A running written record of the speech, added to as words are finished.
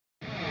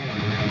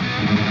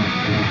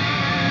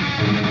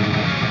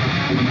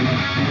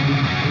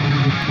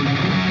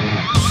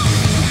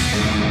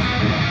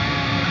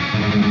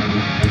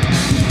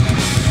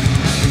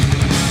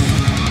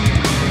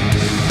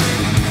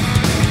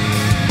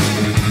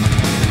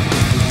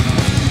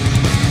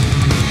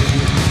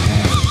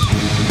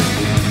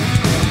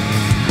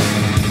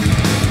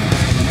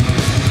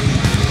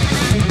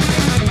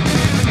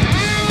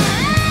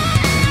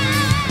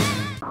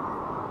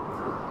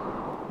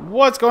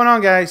What's going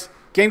on, guys?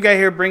 Game Guy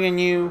here, bringing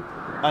you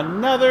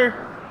another...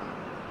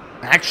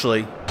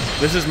 Actually,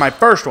 this is my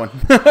first one.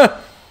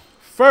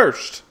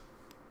 First,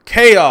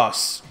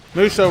 Chaos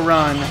Musou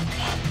run,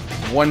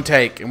 one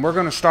take. And we're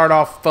going to start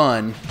off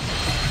fun.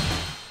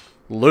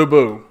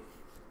 Lubu.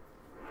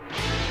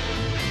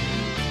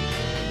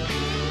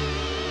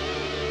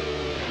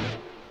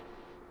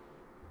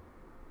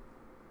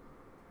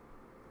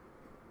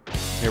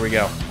 Here we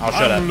go. I'll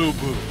shut up.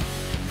 Lubu.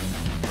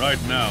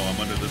 Right now, I'm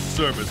under the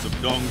service of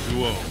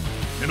Musou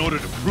in order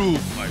to prove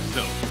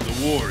myself as a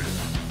warrior.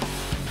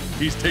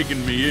 He's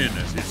taken me in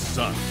as his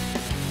son,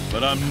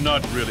 but I'm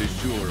not really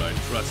sure I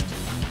trust him.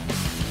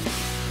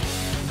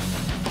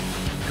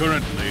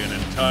 Currently, an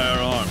entire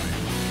army,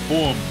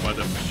 formed by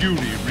the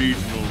puny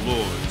regional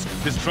lords,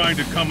 is trying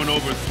to come and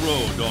overthrow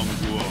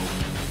Musou.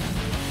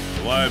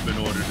 So I've been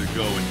ordered to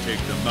go and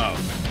take them out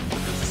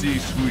at the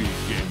C-Shui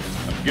gate.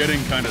 I'm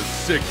getting kind of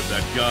sick of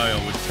that guy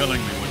always telling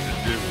me what to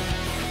do.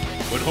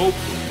 But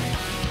hopefully,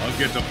 I'll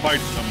get to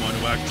fight someone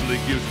who actually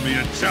gives me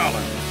a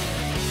challenge.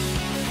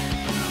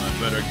 Now I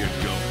better get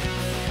going.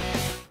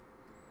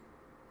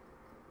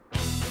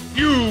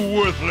 You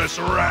worthless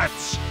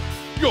rats!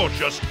 You're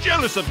just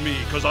jealous of me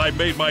because I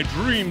made my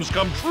dreams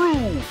come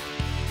true!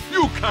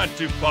 You can't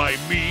defy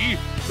me,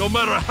 no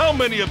matter how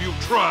many of you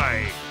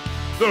try!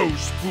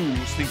 Those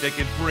fools think they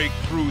can break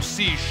through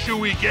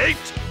C-Shui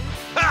Gate?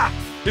 Ha!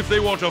 If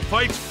they want to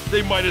fight,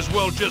 they might as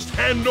well just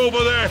hand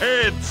over their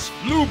heads!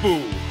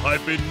 Lubu,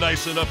 I've been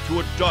nice enough to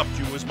adopt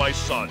you as my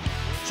son.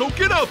 So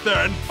get out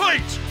there and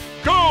fight!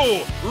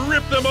 Go!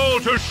 Rip them all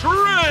to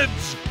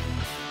shreds!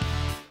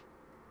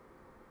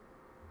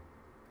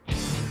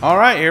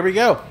 Alright, here we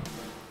go.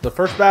 The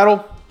first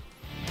battle.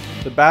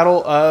 The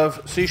Battle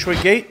of C-Shui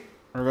Gate.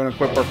 We're going to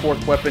equip our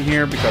fourth weapon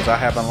here because I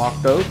have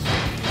unlocked those.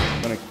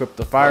 I'm going to equip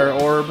the Fire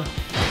Orb.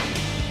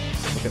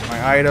 Look at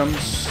my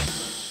items.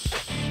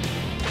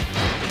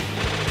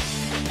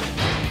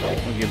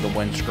 We'll give the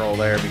Wind Scroll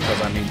there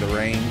because I need the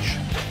range.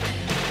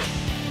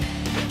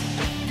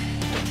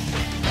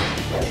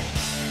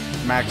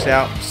 Max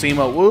out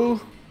Sima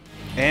Wu.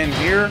 And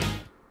here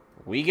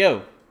we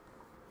go.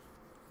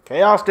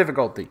 Chaos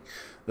difficulty.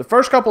 The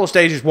first couple of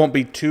stages won't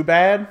be too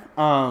bad.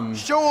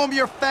 Show them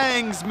your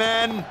fangs,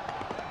 men!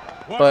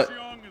 But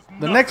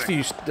the next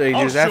few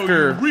stages,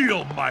 after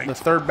the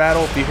third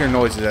battle, if you hear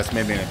noises, that's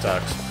maybe in a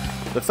tux.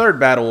 The third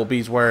battle will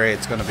be where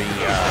it's going to be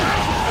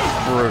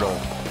brutal.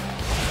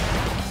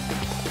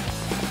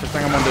 First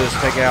thing I'm going to do is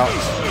take out...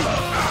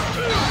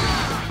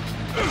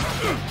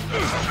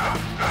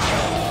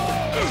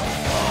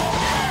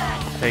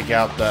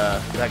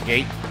 that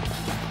gate.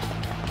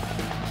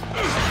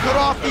 Cut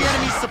off the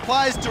enemy's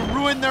supplies to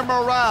ruin their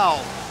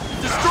morale.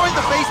 Destroy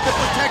the base that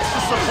protects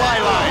the supply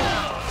line.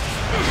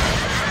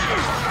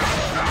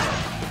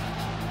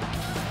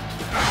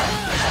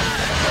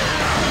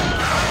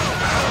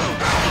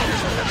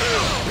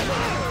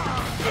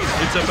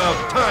 It's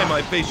about time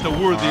I faced a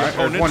worthy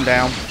opponent. One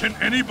down. Can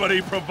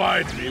anybody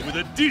provide me with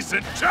a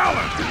decent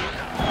challenge?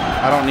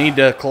 I don't need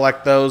to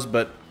collect those,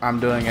 but I'm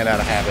doing it out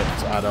of habit,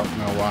 so I don't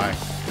know why.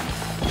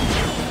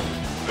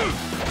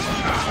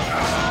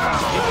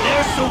 If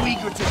they're so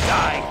eager to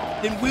die,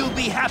 then we'll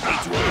be happy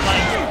to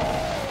oblige them.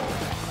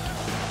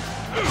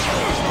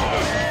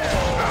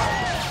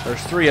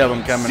 There's three of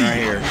them coming right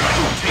here.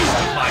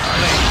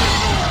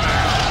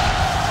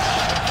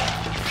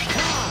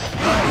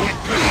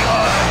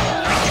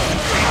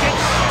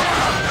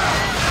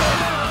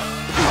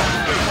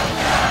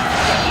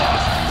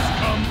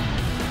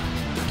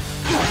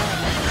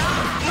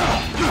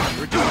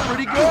 We're doing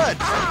pretty good.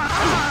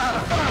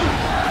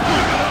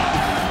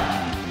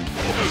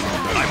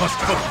 I must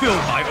fulfill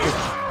my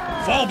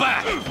oath. Fall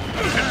back!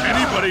 Can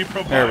anybody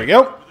provide There we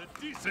go. me with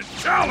a decent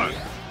challenge?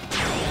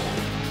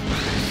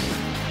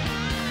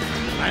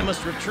 I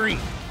must retreat.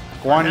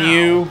 Guan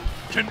Yu.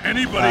 Can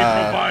anybody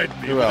provide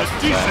me Who with else?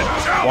 a decent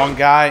challenge? One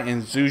guy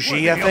in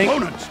Zuji, I think.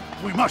 Opponent,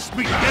 we must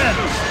meet again.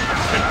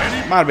 Can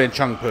anybody Might have been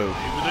Chung Pu. with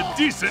a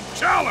decent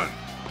challenge?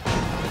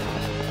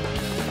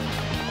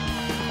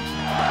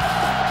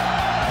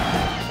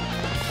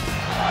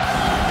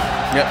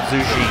 Yep,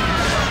 Zuji.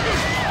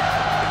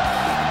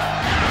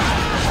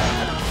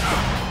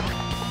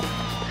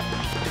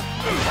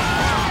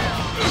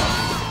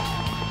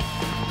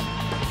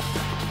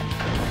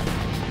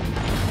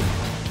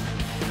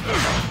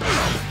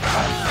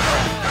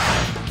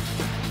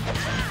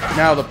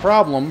 Now the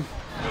problem...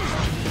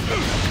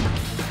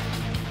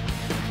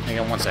 Hang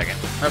on one second.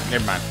 Oh,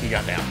 never mind. He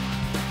got down.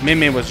 Min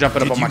Min was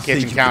jumping up on my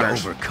kitchen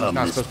counters. He's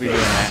not supposed to be doing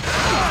that.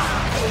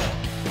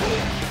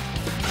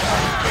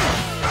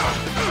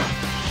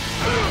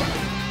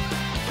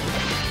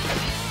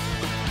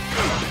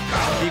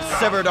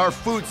 severed our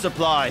food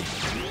supply.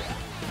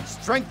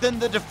 Strengthen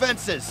the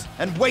defenses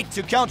and wait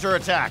to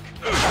counterattack.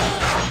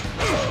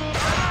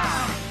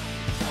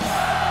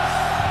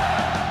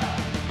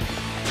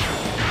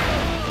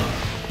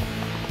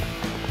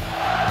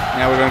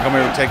 Now we're going to come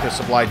here and take the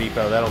supply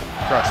depot. That'll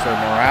crush their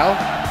morale.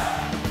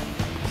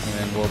 And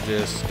then we'll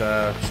just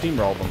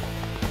steamroll them.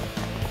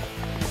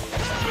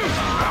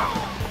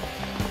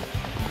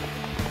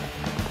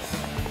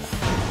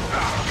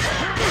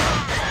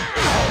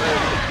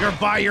 You're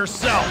by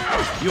yourself.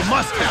 You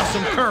must have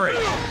some courage.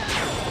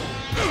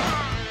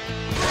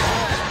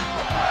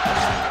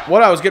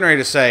 What I was getting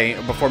ready to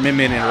say before Min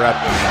Min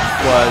interrupted me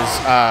was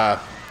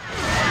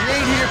We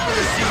ain't here for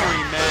the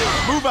scenery,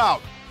 man. Move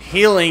out.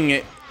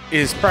 healing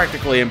is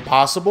practically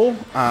impossible.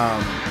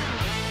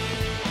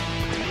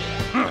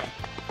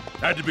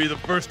 Had to be the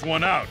first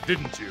one out,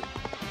 didn't you?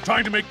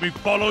 Trying to make me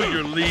follow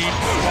your lead,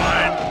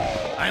 swine?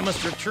 I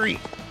must retreat.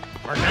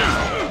 For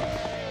now.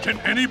 Can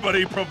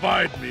anybody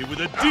provide me with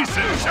a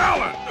decent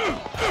challenge?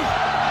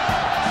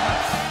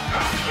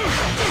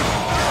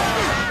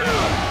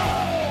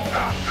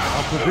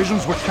 Our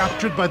provisions were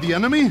captured by the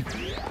enemy?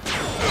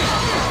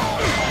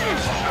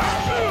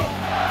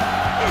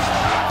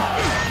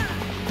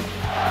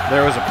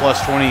 There was a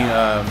plus 20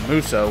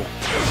 Musou,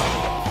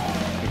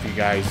 if you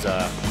guys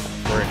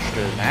were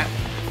interested in that.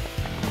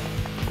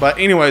 But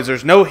anyways,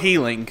 there's no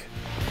healing.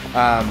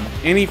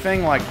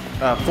 Anything like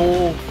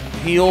full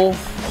heal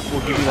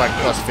will give you like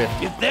plus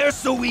 50. If they're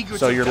so eager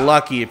So to you're die,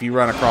 lucky if you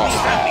run across it.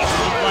 that means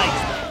he likes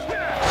them.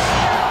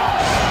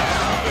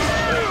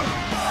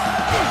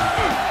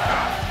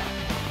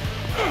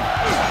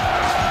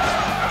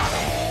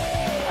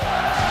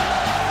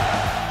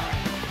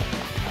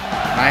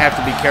 I have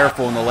to be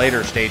careful in the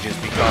later stages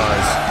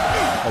because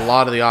a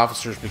lot of the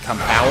officers become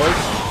powered,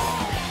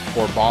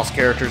 or boss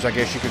characters, I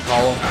guess you could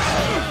call them,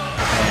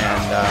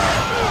 and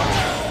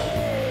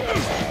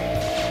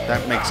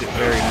that makes it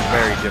very,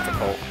 very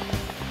difficult.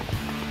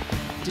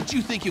 Did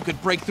you think you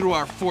could break through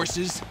our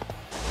forces?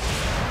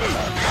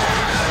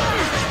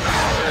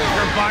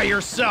 You're by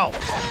yourself.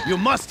 You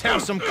must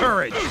have some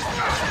courage.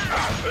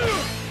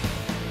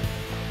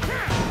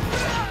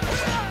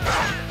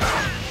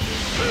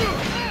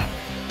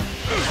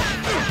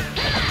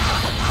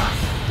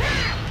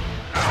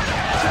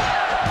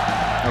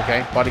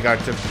 Okay, bodyguard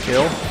took the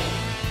kill.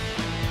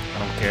 I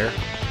don't care.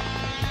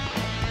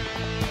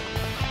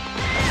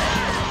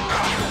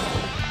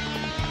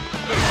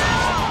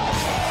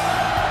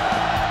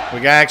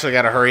 We actually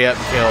got to hurry up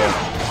and kill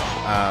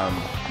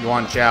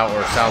Yuan Chao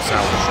or Cao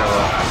Cao to show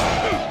up.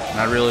 And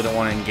I really don't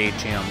want to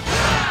engage him.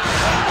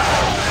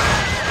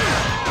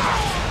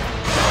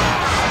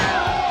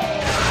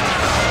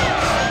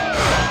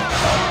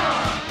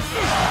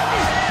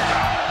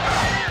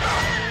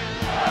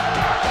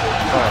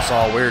 I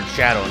saw a weird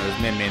shadow and it was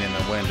Min Min in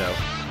the window.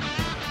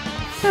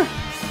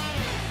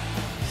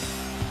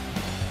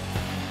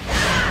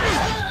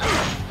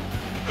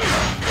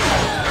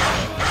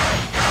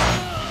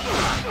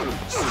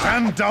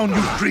 Stand down,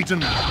 you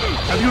cretin!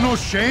 Have you no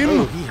shame?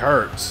 Ooh, he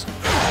hurts.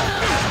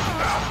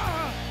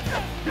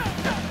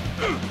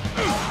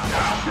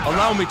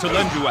 Allow me to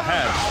lend you a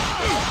hand.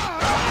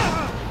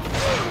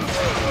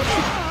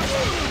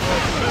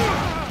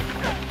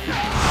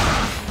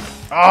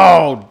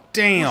 Oh,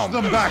 damn.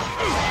 Them back!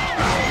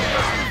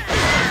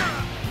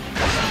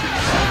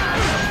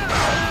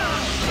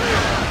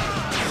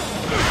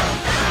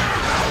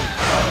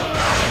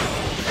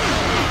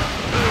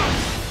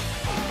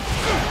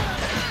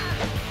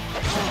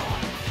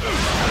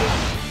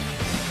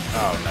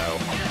 Oh, no.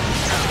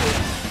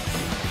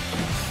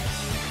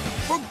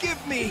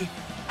 Forgive me!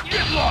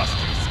 Get lost,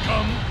 you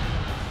scum!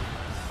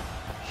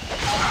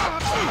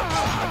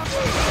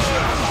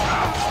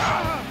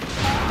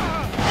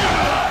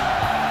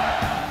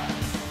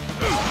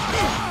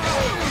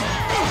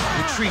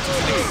 Retreat is an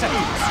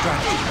acceptable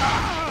strategy.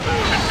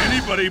 Can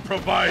anybody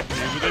provide me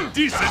with a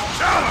decent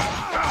challenge?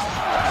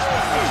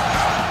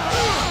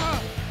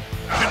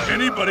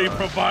 Can anybody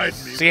provide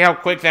me? See how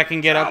quick that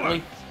can get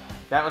ugly?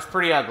 That was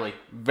pretty ugly.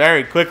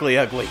 Very quickly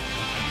ugly.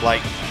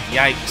 Like,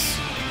 yikes.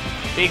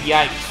 Big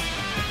yikes.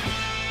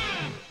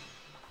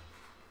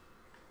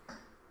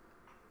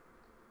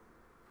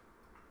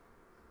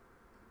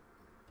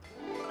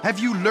 Have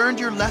you learned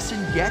your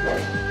lesson yet?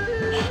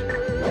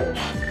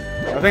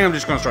 I think I'm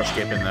just going to start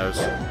skipping those.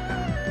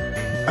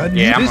 And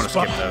Yeah, I'm you going to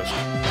skip those.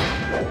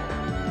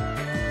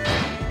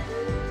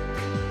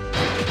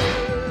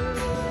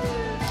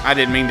 I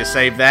didn't mean to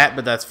save that,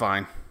 but that's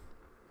fine.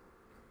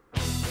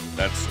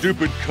 That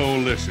stupid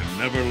coalition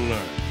never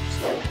learns.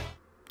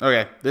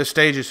 Okay, this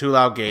stage is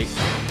Hulao Gate.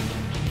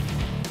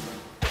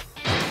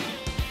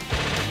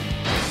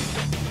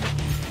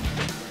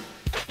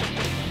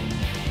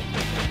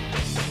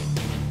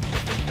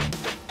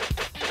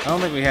 I don't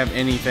think we have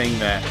anything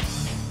that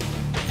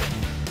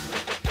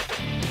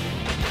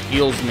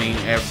heals me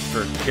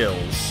after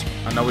kills.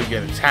 I know we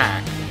get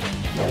attack.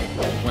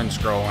 Wind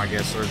scroll, I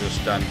guess we're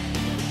just done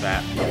with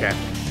that. Okay.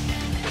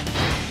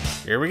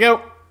 Here we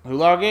go.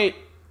 Hulao Gate.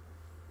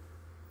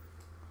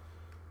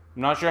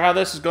 I'm not sure how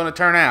this is going to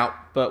turn out,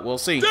 but we'll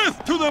see.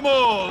 Death to them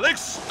all!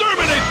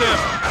 Exterminate them!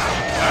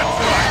 That's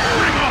right,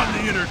 bring on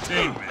the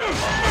entertainment!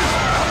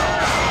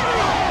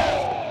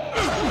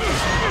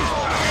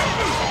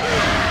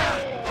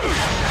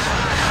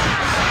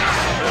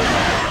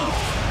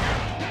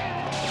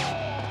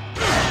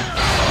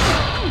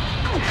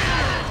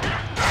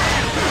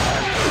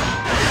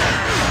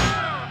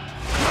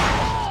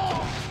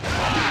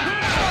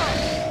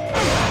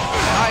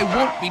 I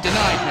won't be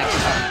denied next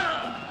time.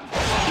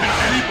 Can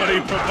anybody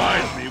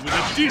provide me with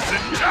a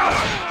decent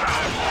challenge?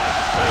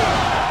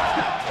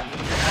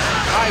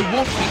 I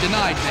won't be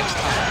denied next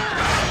time.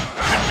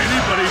 Can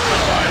anybody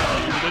provide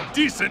me with a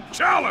decent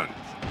challenge?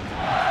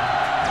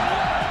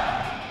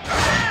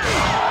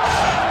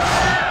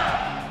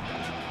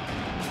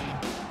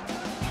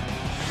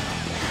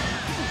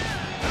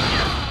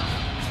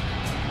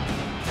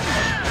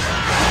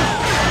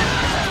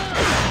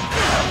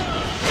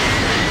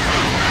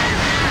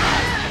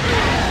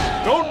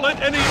 Don't let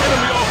any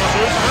enemy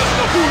officers pass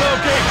the Hulao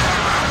Gate!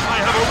 I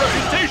have a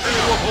reputation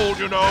to uphold,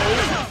 you know!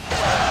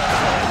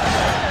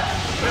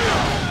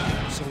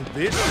 So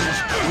this is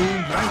true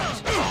might.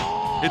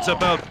 It's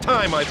about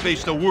time I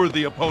faced a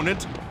worthy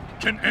opponent.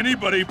 Can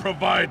anybody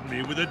provide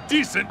me with a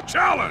decent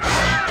challenge?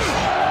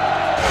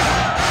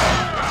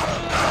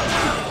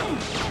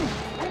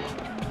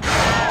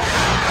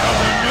 Are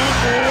there no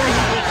more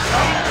who will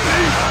challenge me?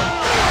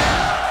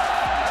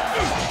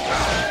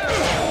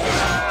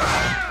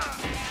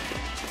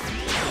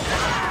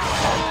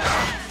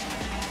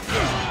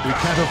 We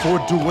can't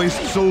afford to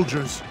waste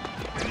soldiers.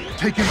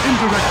 Take an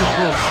indirect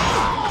approach.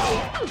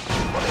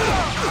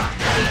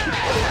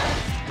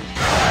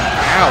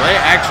 Ow, they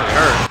actually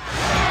hurt.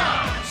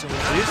 So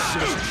this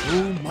is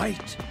true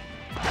might.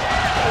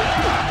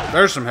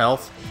 There's some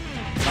health.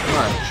 Not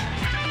much.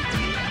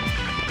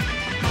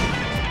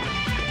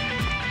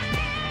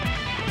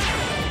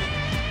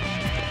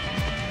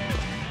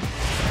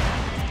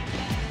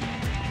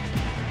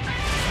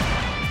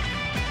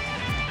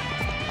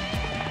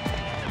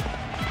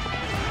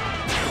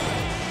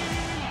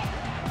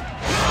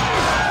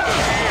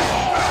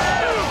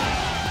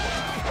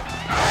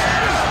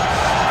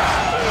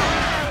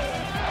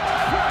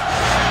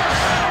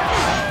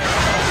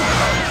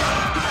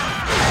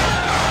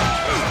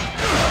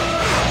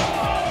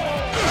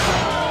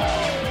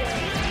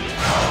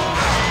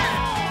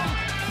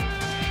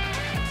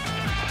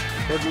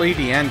 Where'd Li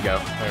Dian go?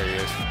 There he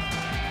is.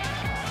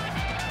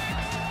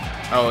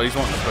 Oh, he's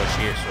wanting to push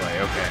this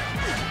way. Okay.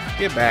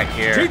 Get back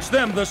here. Teach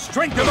them the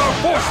strength of our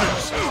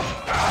forces!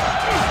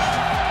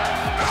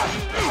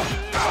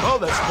 Oh,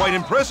 that's quite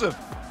impressive.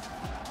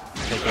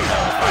 Take him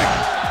out.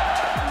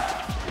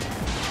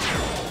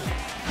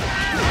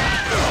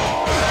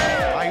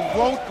 I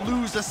won't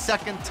lose a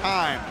second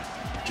time.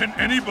 Can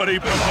anybody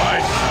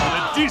provide me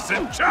with a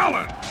decent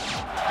challenge?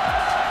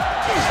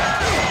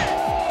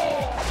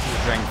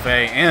 Zhang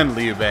Fei and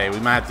Liu Bei. We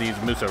might have to use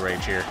Musou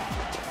Rage here.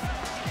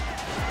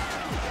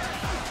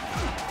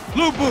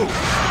 Lu Bu! You're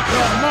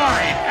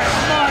mine and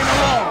mine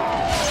alone.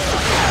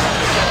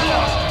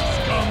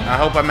 I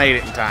hope I made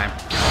it in time.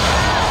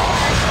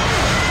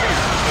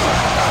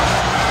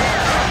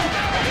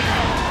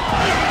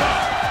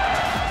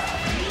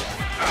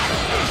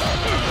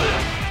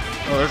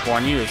 Oh, there's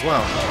Guan Yu as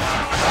well.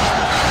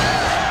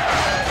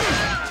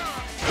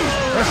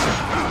 Listen,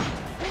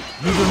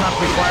 you do not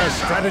require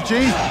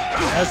strategy?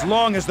 As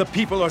long as the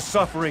people are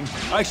suffering,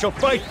 I shall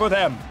fight for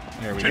them.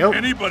 There we Can go.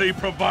 anybody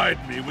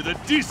provide me with a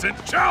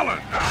decent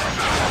challenge?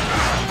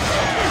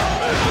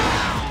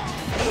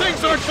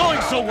 Things aren't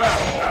going so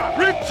well.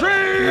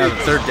 Retreat! Now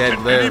that they're dead,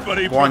 Can the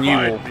anybody Guan Yu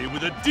provide will me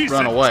with a decent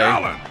run away.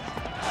 challenge?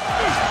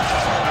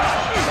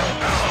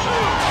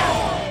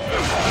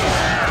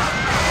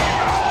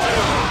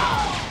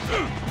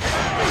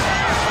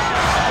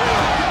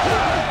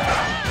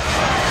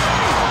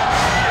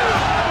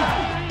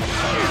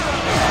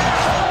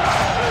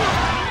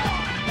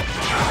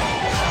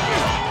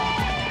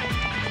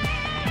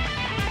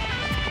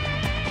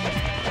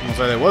 Almost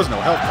like there was no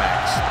health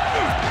packs.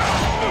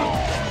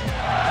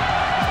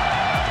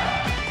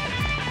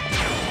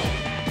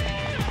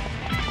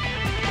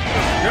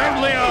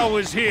 Yuan Liao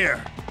is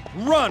here.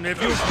 Run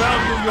if you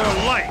value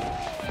your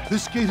life.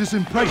 This gate is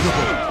impregnable.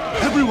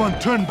 Everyone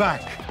turn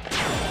back.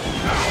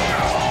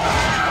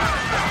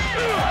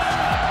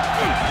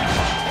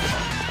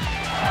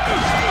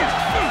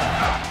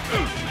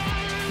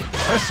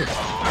 Listen,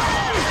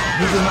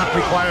 you do not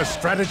require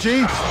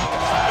strategy?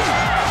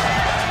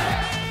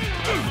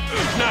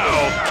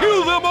 Now,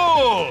 kill them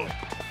all!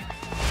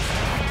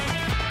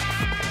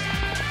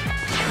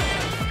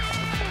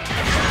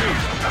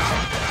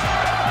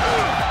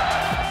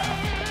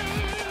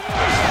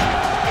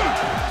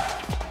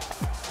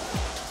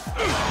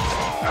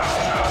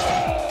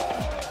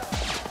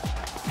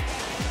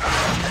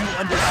 Do you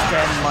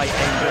understand my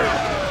anger?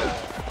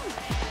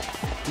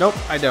 Nope,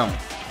 I don't.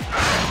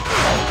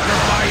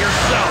 You're by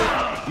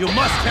yourself. You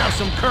must have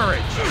some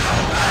courage.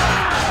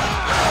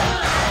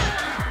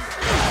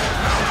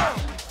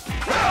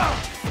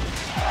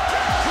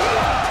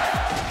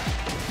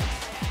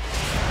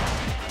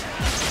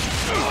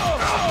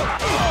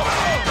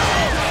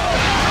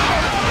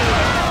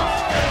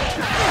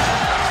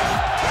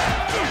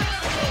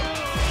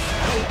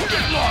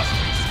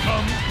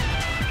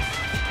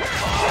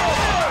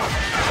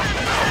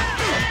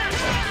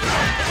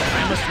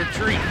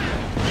 retreat.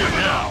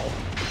 Now,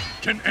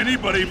 can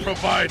anybody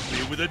provide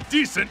me with a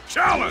decent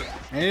challenge?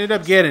 I ended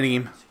up getting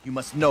him. You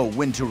must know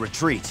when to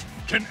retreat.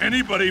 Can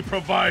anybody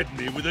provide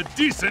me with a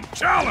decent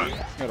challenge?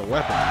 Got a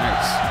weapon,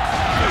 nice.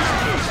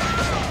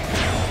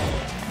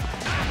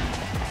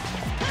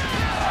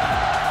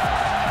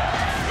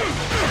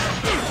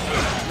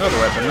 Another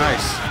weapon,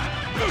 nice.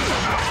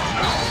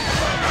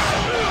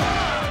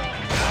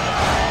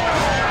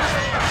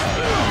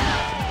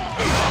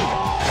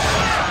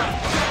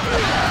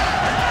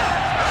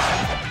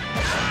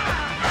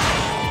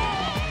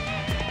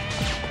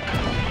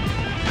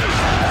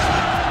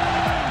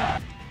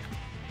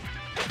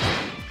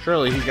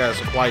 Surely he's got a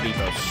supply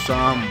depot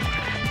somewhere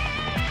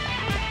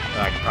that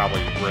I can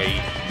probably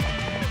raid.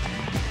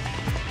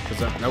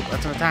 Nope,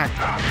 that's an attack.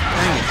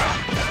 Dang it.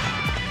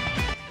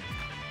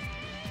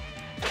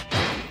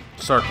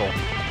 Circle.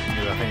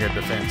 Yeah, I think a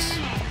defense.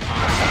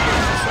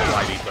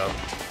 Supply depot.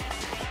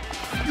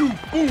 You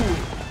fool!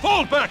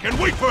 Fall back and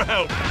wait for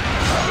help!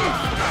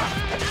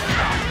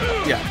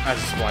 Yeah,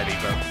 that's a supply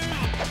depot.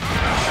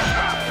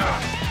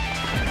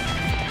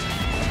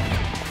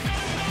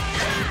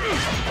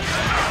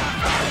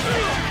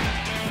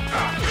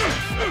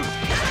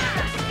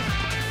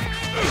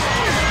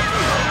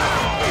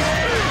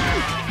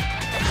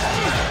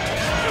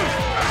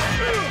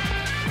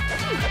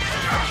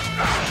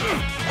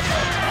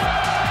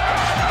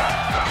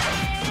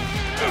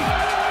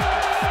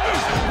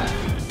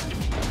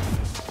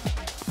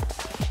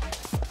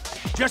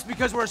 Just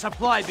because we're a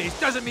supply base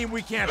doesn't mean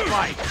we can't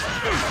fight.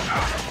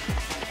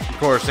 Of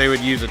course, they would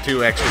use a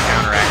 2x to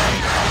counteract me.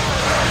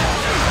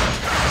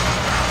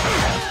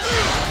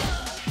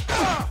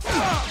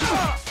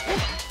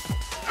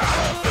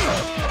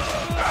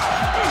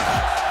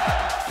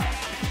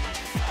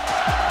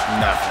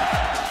 Nothing.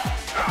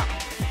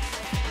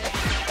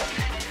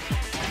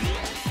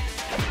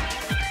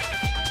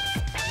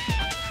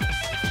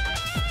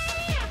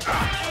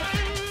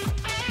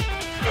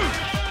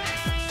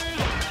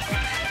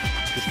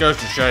 Just goes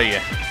to show you.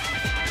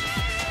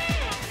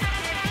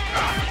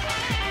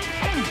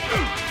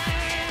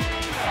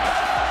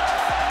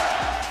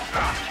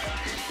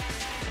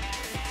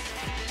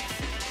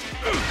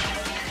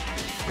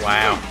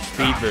 Wow,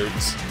 speed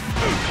boots.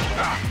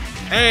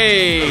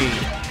 Hey!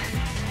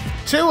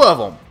 2 of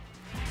them!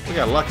 We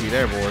got lucky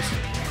there, boys.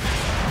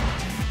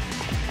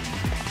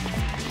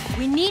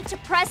 We need to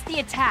press the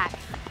attack.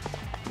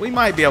 We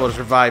might be able to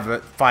survive a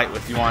fight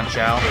with Yuan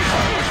Chao.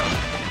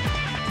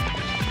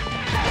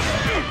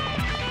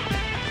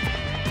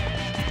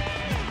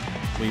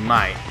 We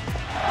might.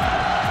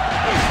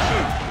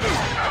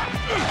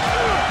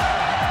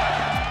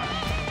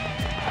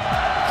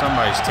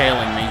 Somebody's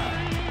tailing me.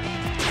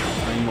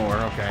 Anymore,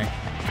 okay.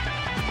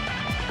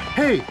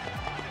 Hey,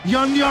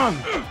 Yan Yan,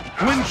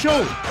 Wen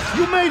Shou,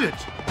 you made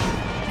it!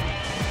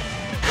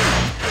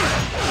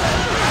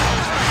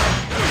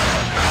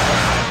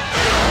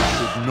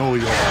 You should know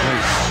your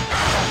place.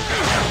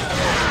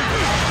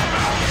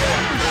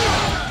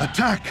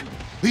 Attack!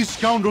 These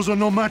scoundrels are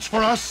no match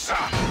for us.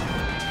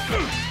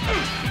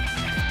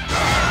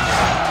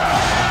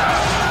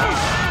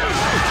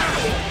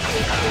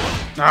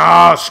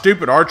 Ah,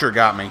 stupid archer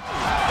got me.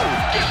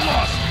 Get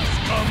lost,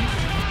 scum!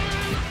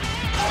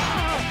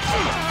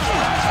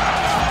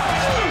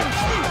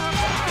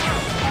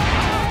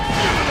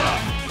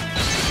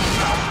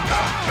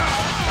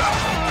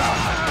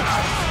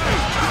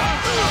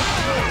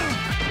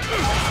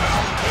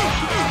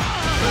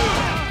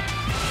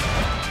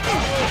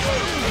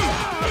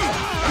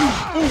 You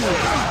fool!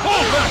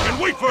 Fall back and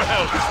wait for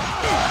help!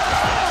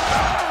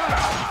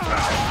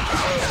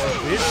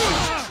 This is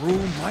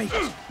true might.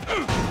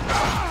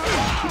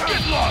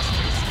 Get lost,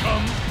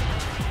 scum!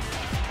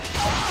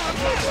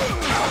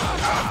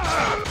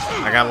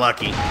 I got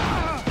lucky.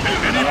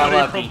 Can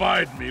anybody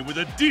provide me with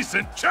a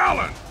decent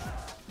challenge?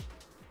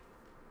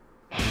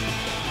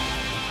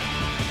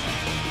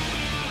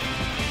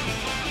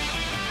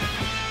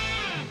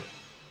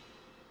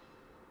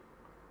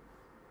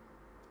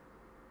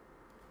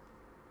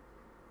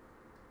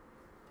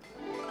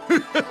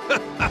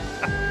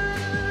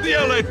 The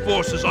Allied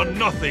forces are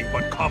nothing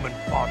but common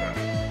fodder.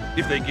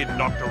 If they get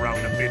knocked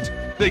around a bit,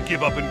 they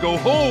give up and go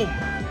home.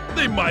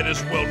 They might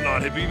as well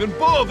not have even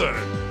bothered.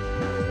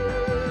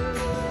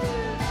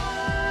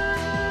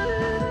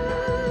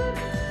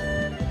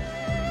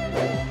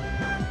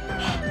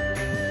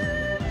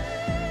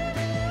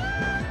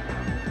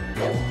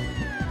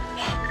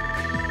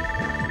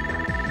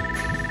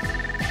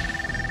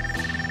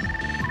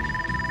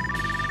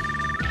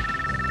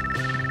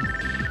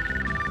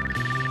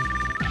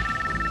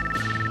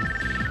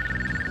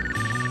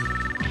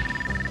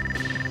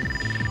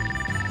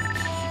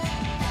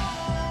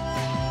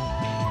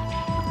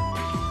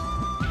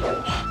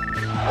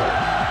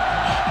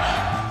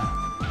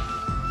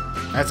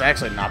 That's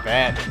actually not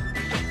bad.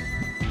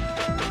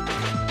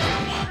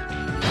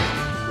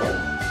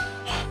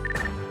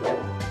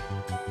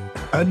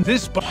 And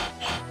this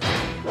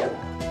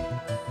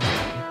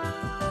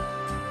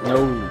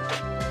No.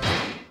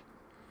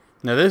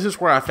 Now this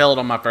is where I failed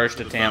on my first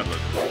attempt.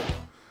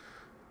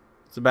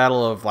 It's a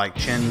battle of like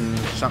Chen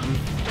something.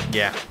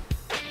 Yeah.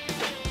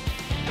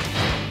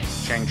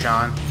 Chang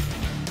Shan.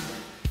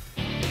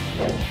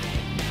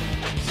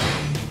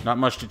 Not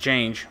much to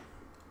change.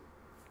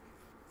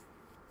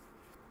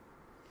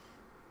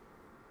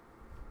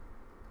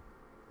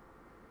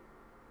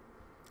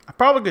 I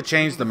probably could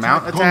change the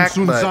mount attack,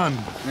 but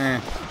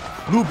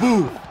Lu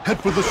Bu, head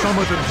for the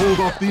summit and hold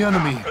off the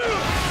enemy.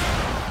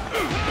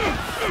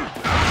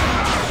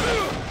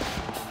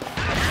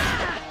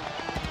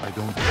 I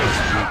don't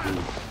trust Lu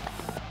Bu.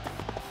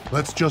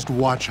 Let's just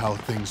watch how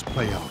things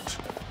play out.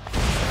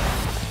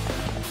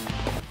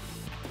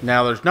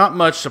 Now, there's not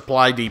much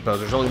supply depots.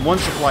 There's only one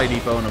supply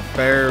depot and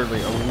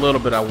a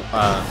little bit of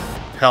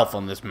health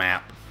on this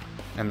map.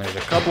 And there's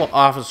a couple of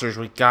officers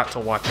we got to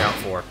watch out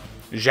for.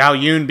 Zhao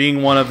Yun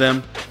being one of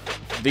them.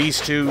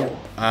 These two,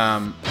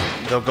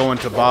 they'll go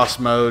into boss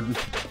mode,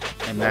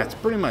 and that's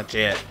pretty much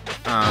it.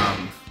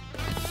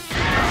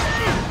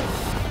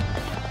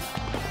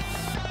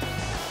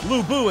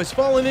 Lu Bu has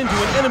fallen into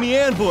an enemy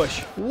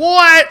ambush.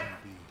 What?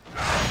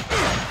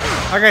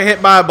 I got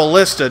hit by a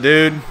ballista,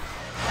 dude.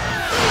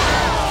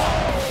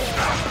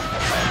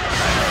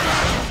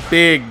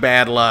 Big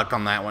bad luck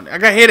on that one. I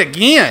got hit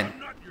again.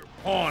 Not your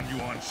pawn,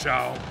 Yuan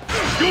Shao.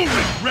 You'll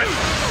regret it.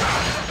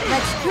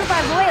 Let's prove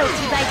our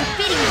loyalty by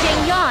defeating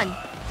Zhang Yan.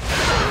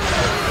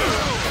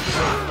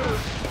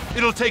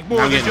 It'll take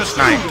more than just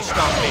you to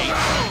stop me.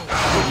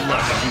 Good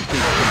luck if you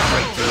think you can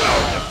break through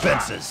our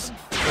defenses.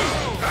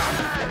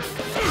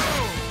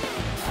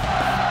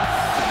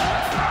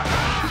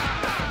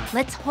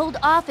 Let's hold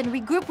off and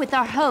regroup with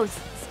our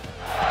hosts.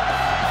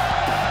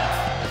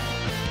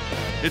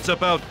 It's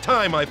about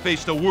time I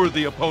faced a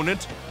worthy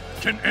opponent.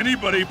 Can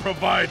anybody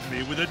provide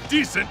me with a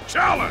decent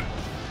challenge?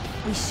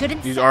 We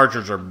shouldn't. These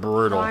archers are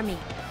brutal. Army.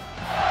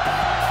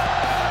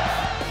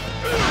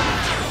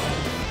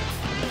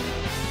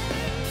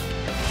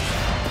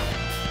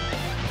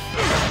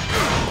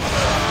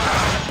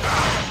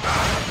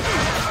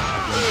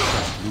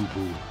 Lu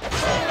Bu.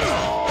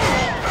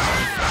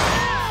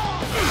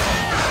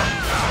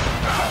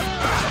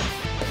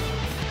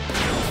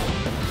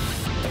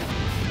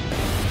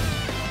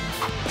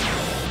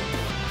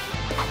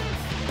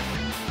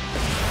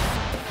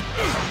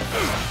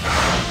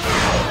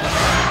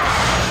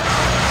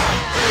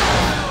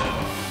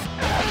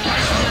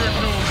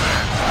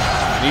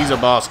 He's a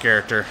boss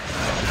character.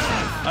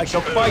 I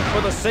shall fight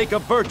for the sake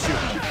of virtue.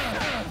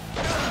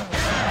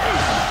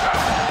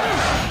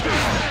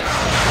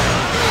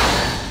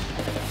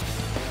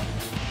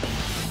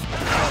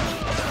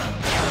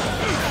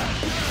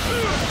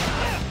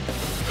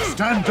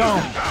 Stand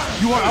down!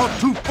 You are out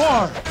too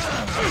far!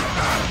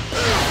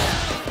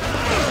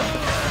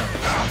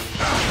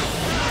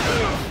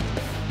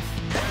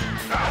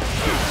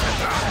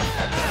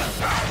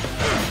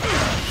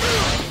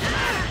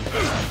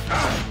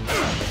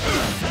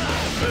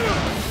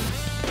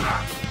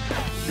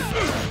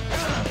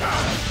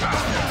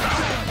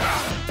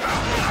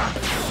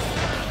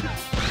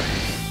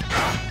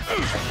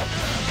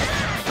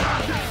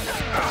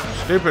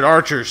 Stupid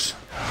archers.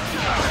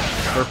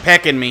 They're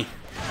pecking me.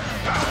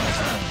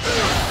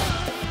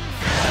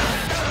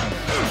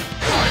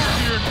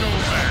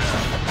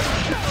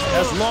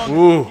 As long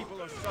Ooh. as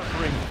people are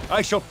suffering,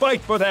 I shall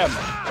fight for them.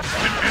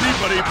 Can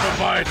anybody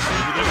provide me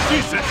with a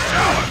decent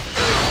challenge?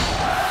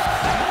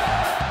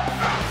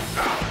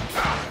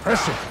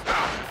 Impressive.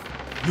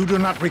 You do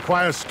not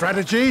require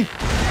strategy?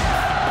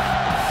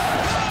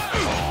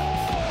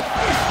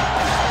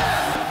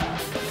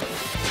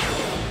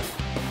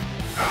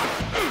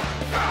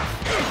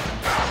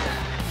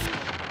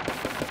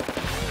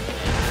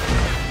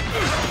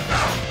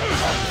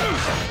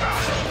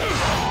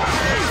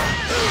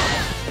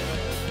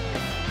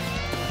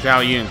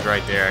 Zhao Yun's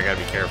right there. I gotta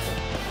be careful.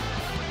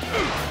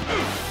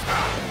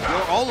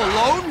 You're all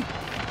alone?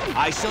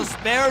 I shall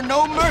spare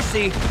no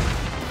mercy.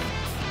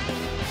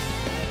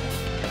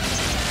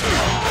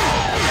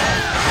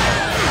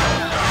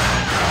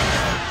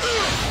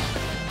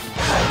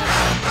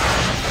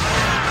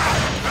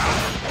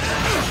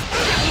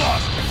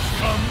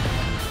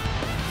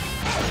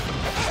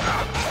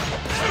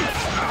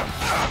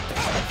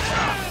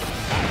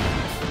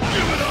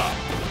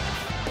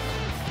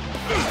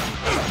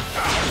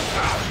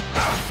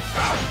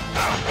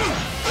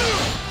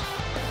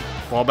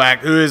 Fall back.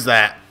 Who is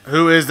that?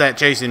 Who is that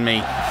chasing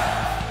me?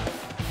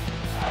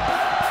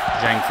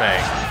 Zhang Fei.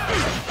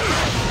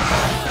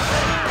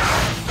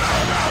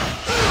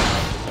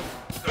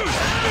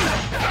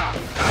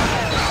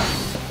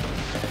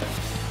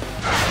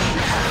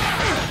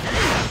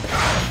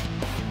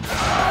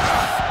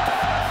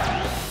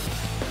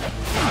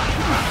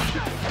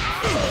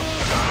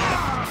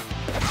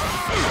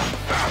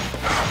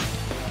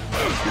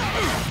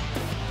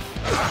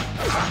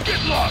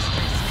 Get lost,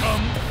 you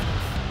scum!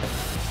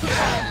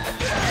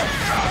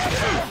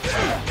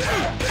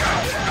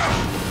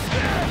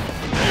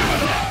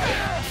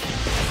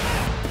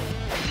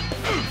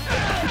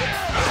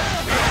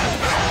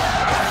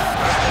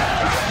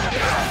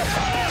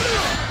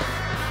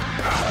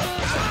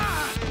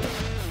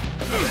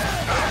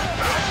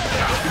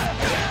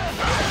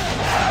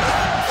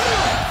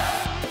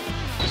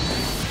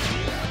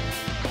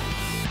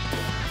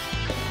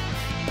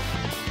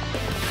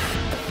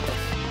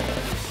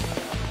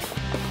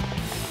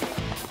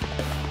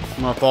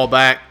 I'm gonna fall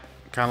back,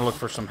 kind of look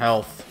for some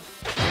health.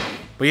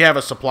 We have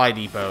a supply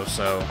depot,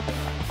 so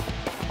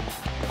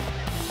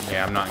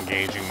yeah, I'm not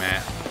engaging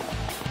that.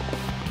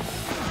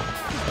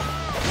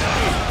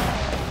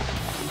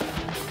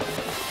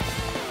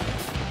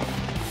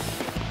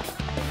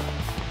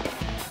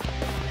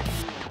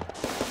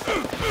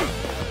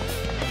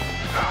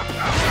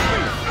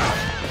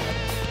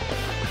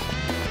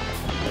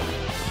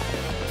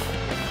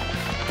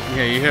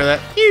 Yeah, you hear that?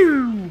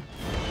 Pew!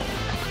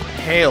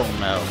 Hell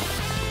no.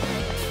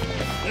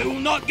 They will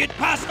not get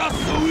past us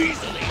so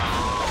easily.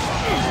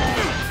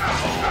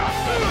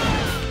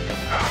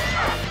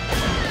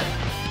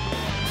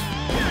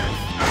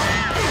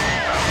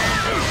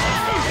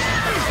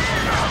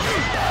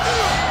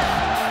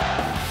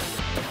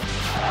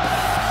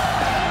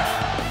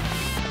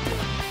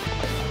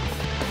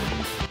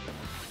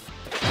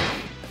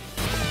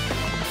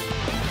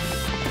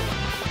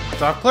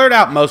 So I've cleared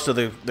out most of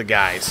the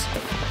guys.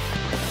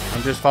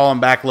 I'm just falling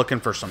back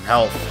looking for some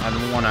health. I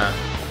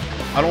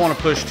don't want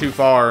to push too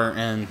far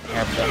and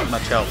have that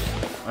much health.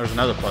 There's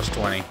another plus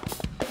 20.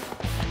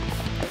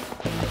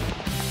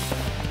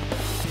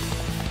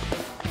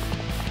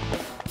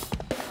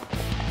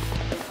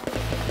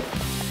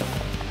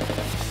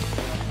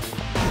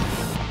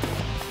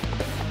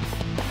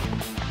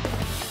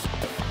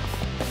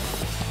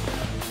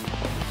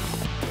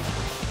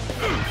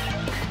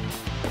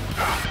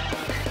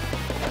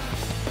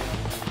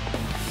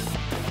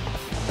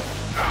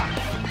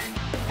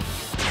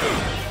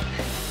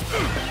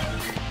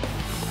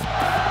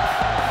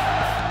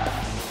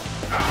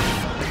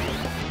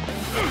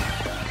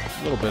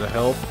 A little bit of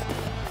health.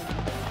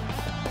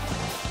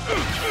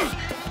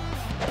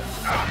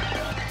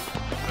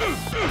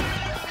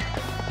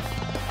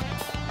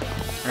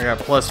 I got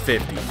plus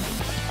 50.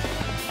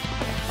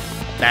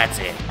 That's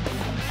it.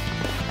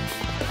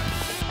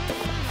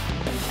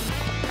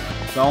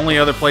 The only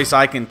other place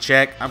I can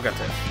check, I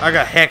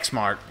got Hex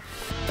Mark.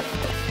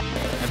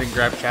 I didn't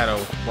grab Shadow.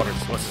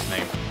 What's his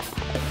name?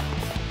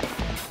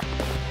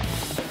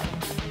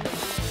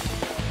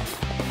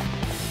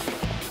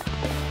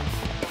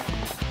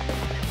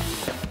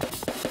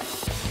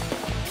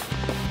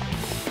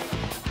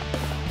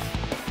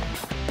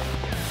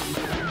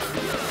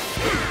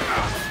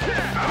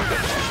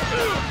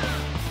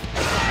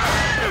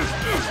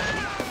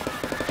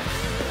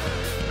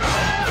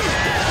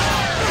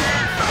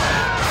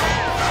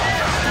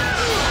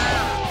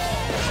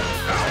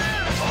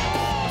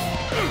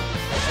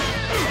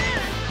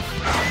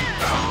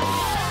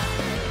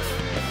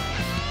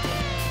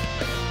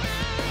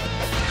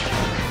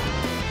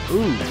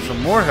 Ooh,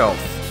 some more health.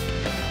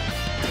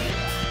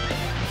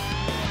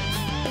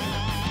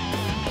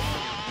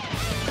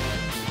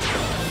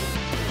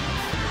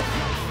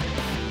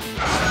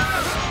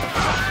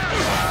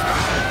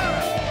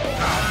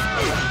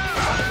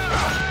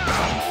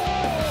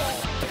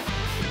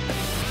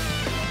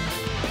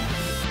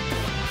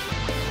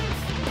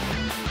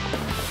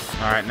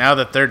 Alright, now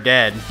that they're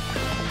dead,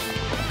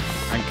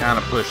 I can kind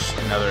of push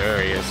in other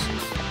areas.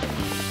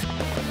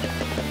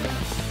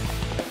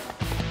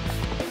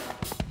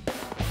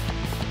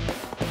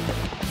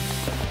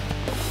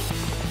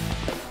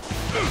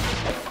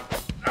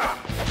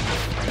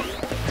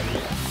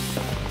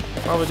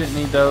 Probably didn't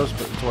need those,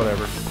 but it's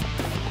whatever.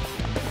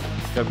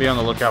 Gotta be on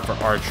the lookout for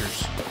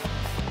archers.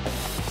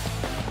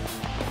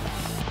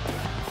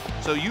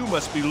 So you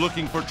must be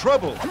looking for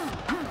trouble.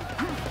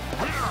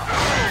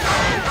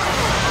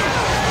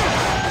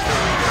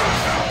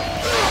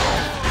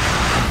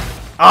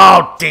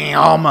 Oh,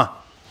 damn!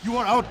 You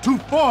are out too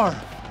far!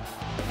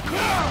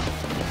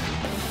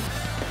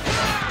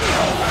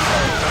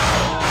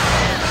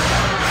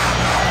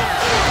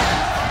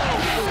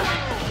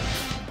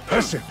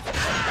 Impressive.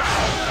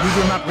 You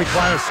do not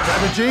require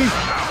strategy?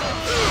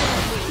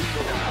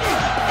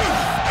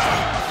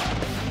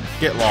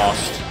 Get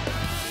lost.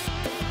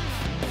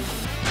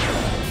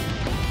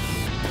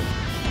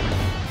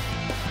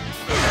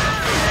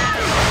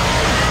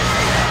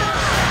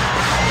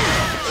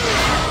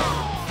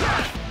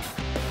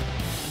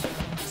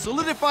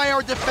 Solidify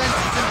our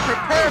defenses and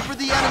prepare for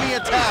the enemy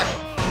attack.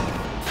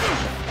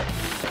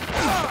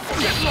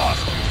 Get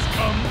lost,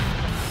 scum.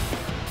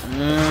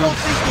 Don't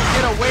think you'll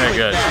get away with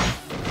good. that.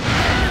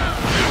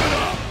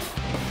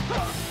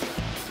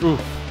 Ooh.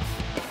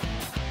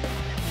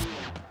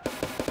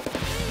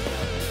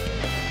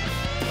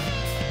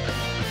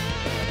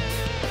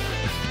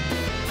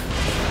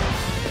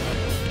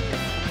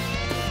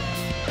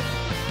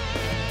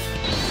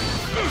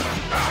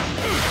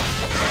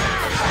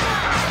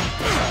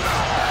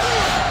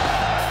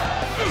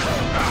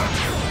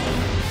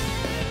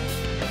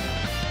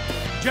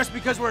 Just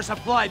because we're a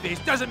supply base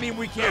doesn't mean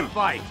we can't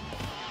fight.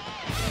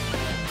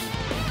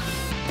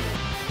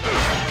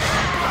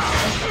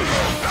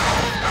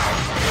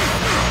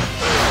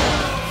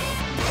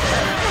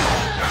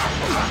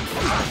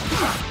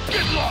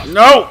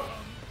 No!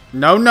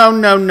 No, no,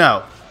 no,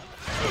 no.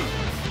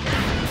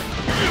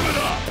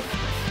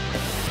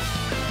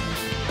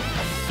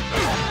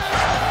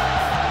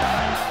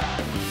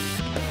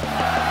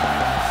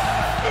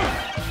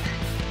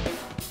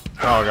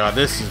 Oh god,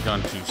 this is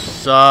going to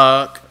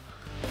suck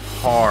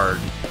hard.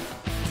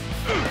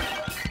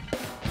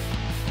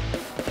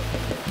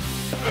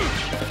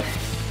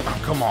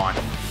 Oh, come on.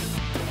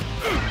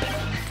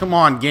 Come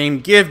on,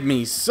 game, give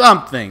me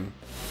something.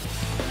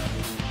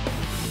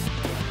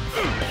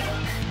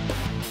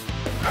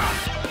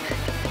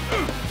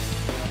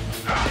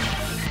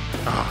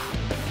 Oh,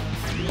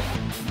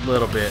 a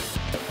little bit.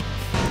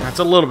 That's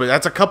a little bit.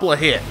 That's a couple of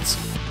hits.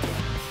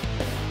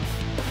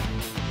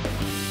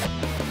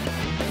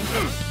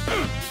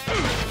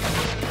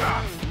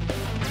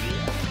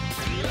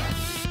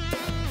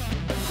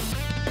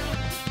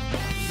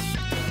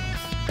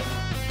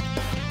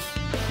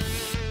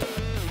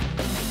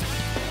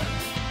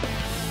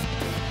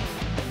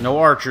 No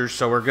archers,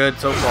 so we're good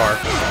so far.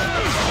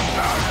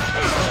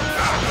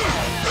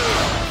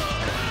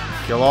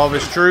 Kill all of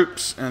his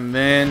troops, and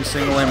then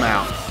single him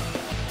out.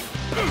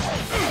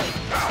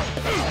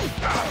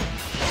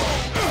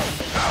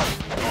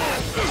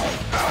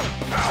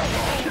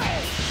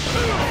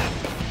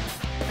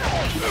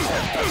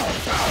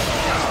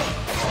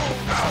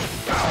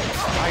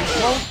 I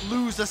won't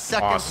lose a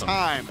second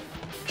time.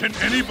 Can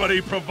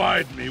anybody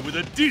provide me with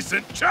a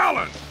decent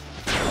challenge?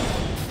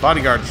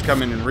 Bodyguard is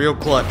coming in real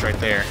clutch right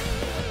there.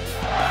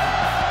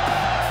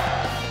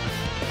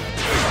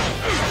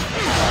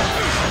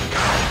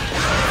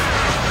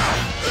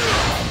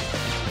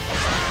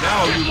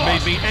 Now you've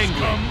made me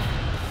angry.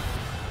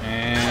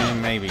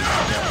 And maybe. Yeah,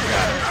 we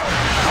got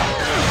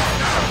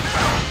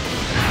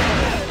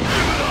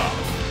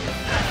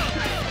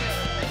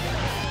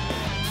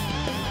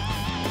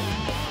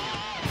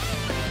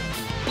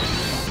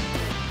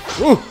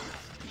it. Ooh.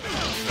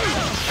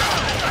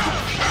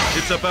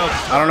 It's about.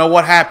 I don't know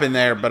what happened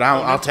there, but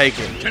I'll take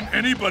it. Can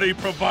anybody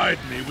provide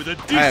me with a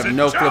decent I have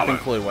no challenge?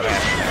 flipping clue what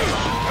happened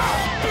there.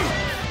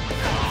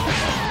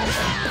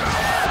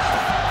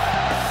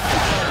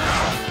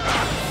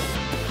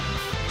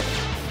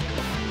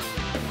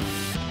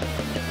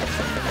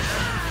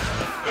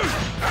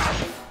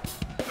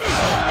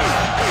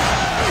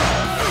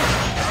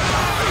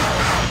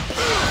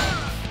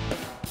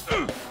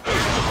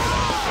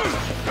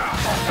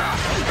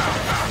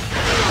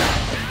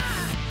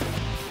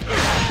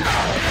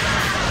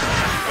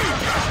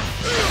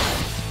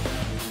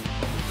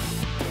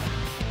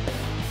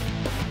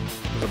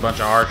 There's a bunch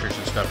of archers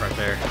and stuff right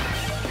there.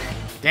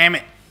 Damn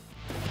it.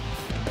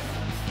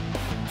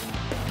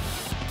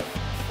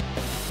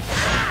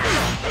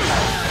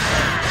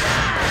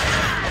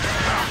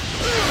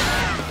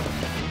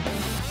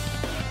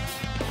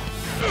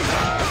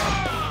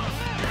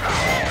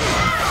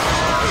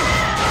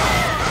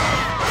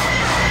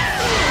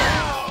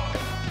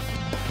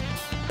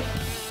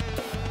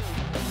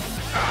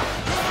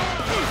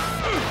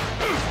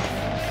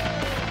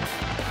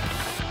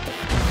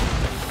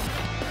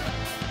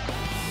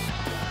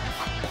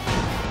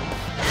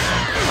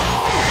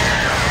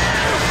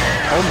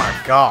 Oh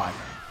my God.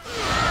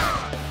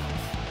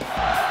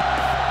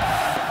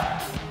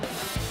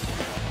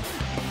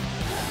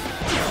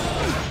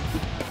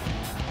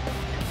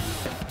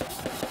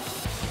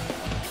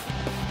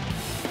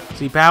 Is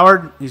he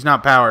powered? He's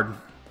not powered.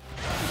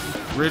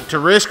 To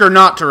risk or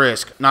not to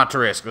risk? Not to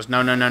risk.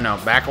 No, no, no, no.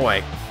 Back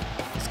away.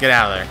 Let's get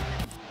out of there.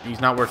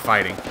 He's not worth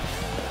fighting.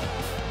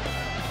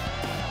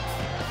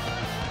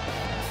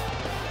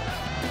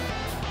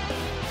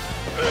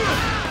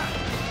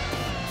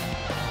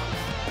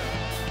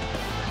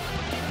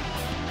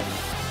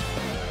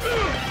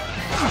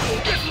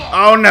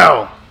 Oh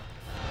no!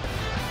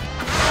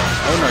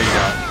 Oh no, you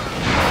don't.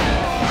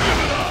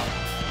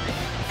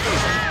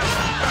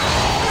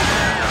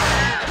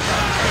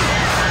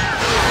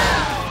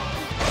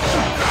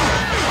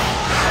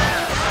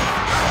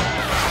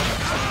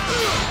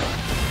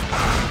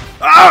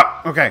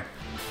 Ah! Okay.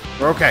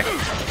 We're okay.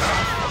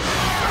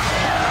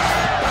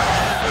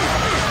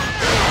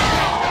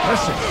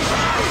 Listen,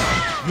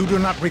 you do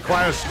not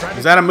require strategy.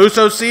 Is that a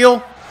Musou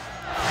seal?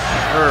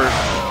 Or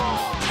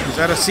is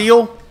that a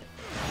seal?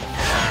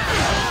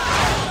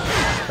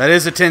 That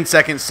is a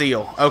 10-second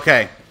seal.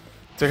 Okay.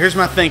 So here's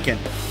my thinking.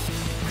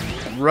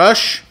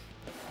 Rush.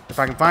 If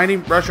I can find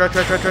him. Rush, rush,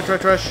 rush, rush, rush,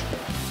 rush, rush.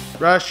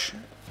 Rush.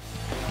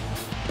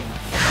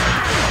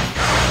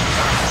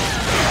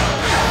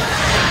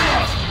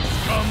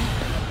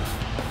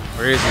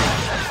 Where is he?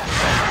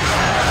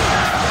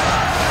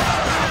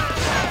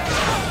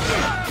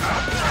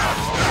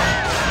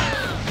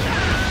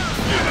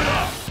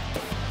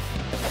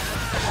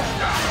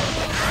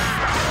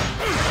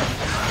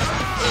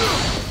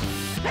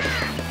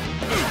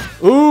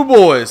 Ooh,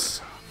 boys.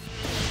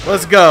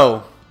 Let's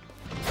go.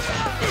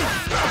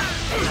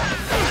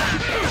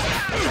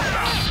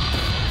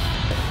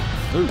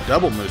 Ooh,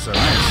 double Musou.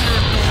 Nice.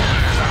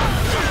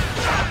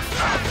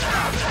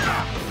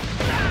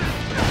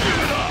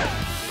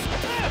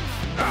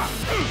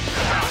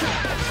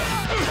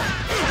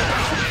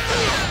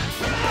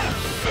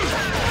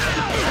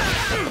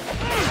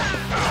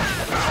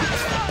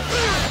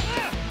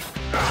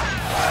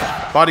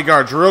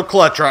 Bodyguard's real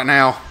clutch right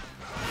now.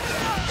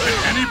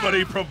 Can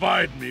anybody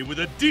provide me with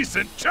a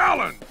decent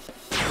challenge?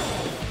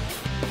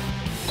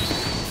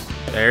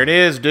 There it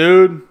is,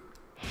 dude.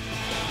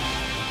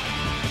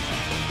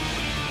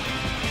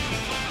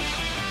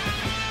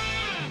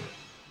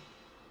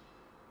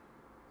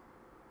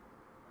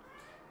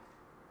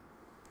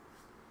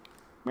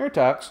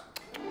 Mirtox.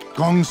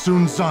 Gong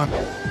Sun San.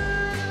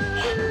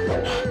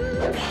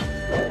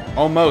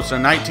 Almost a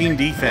 19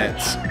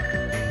 defense.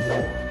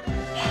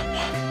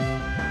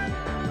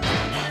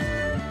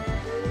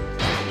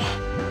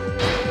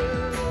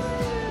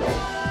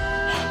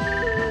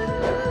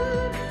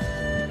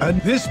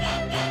 And this...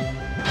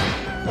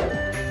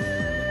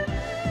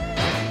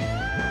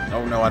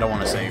 Oh no, I don't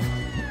want to save.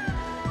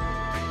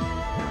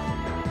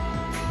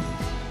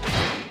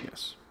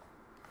 Yes.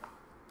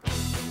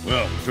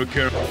 Well, took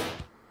care of...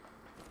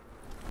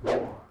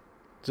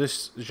 Is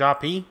this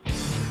Japi?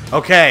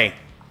 Okay.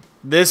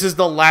 This is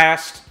the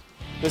last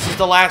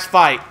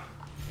fight.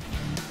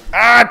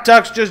 Ah,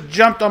 Tux just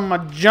jumped on my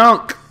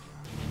junk.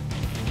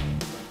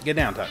 Get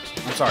down, Tux.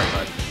 I'm sorry,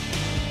 bud.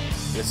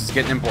 This is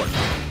getting important.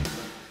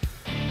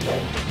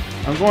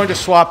 I'm going to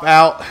swap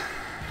out.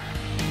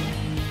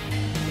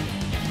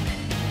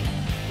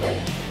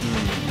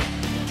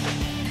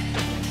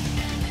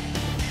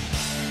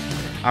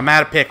 I'm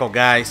out of pickle,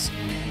 guys.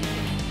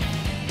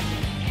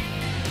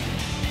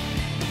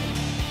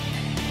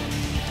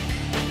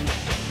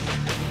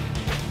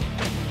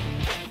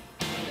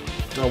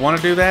 Do I want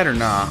to do that or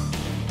nah?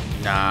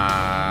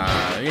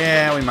 Nah.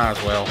 Yeah, we might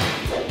as well.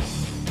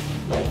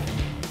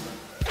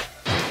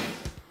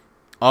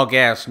 All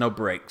gas, no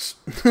brakes.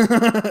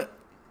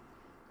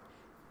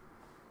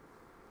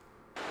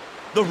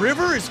 The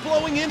river is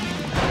flowing in.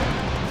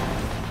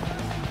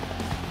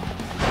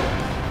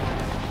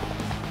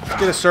 Let's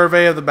get a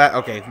survey of the back.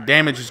 Okay,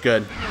 damage is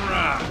good.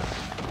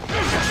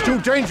 It's too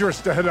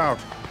dangerous to head out.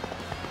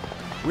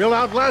 We'll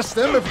outlast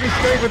them if we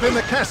stay within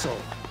the castle.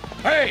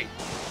 Hey!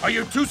 Are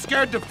you too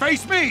scared to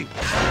face me?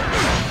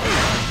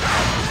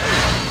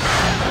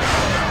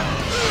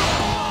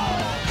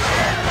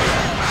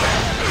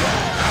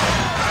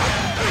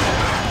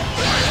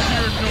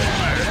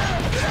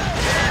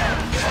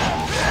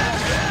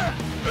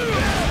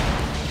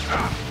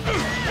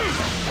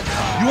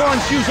 Yuan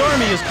Shu's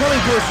army is coming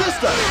to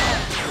assist us.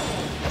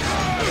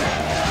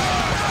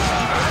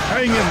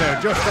 Hang in there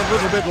just a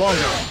little bit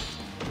longer.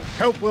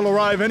 Help will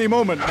arrive any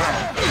moment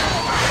now.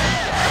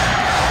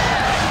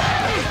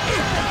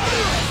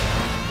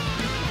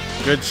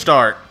 Good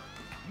start.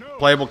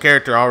 Playable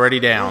character already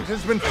down. It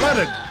has been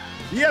flooded.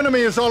 The enemy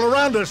is all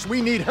around us.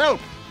 We need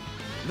help.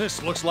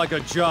 This looks like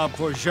a job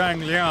for Zhang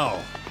Liao.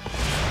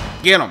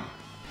 Get him.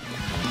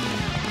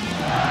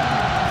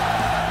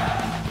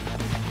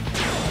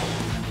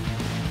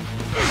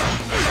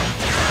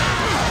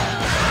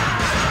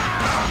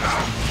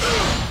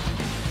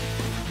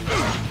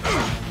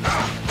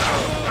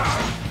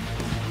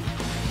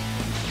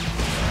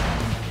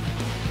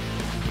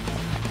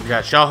 We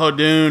got Xiahou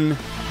Dun,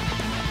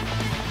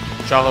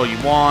 Xiahou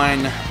Yuan.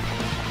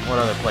 What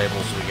other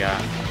playables we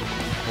got?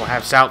 We'll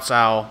have Cao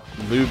Cao,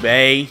 Liu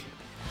Bei,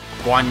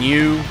 Guan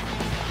Yu.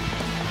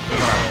 We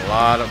got a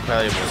lot of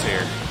playables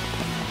here.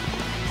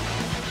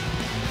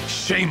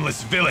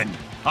 Shameless villain!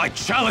 I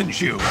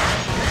challenge you!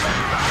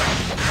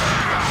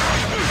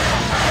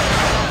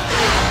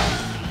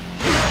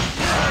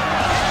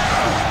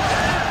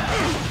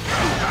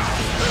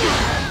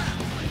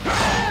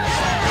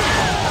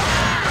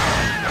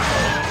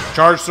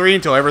 Charge 3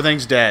 until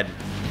everything's dead.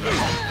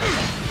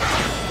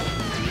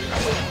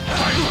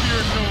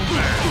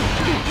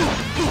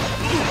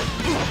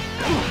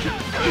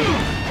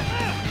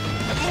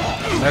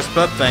 Best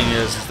butt thing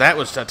is that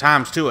was a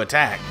 ×2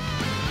 attack.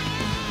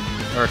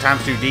 Or a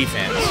 ×2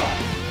 defense.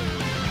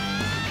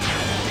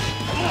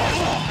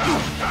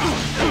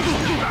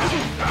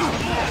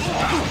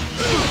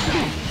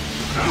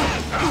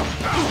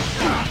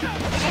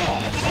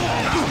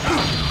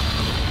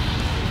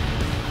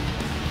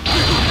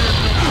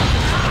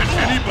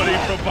 Anybody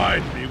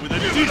provide me with a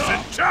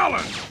decent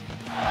challenge?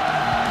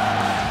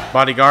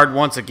 Bodyguard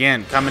once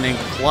again coming in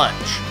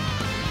clutch.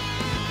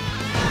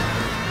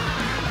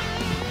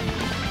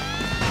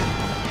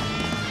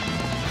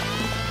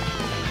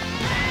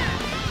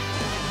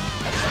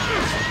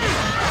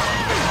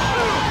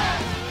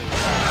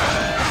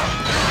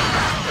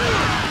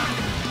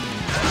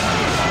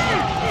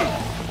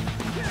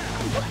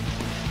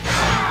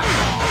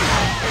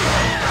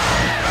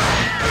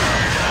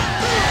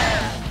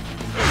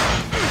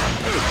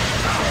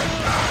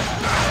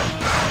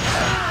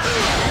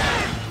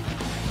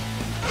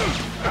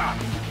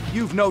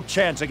 You've no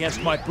chance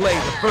against my blade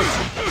of virtue.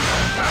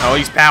 Oh,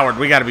 he's powered.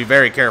 We got to be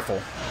very careful.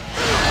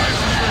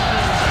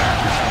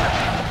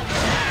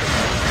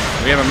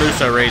 We have a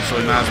Musou raid, so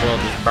we might as well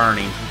just burn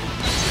him.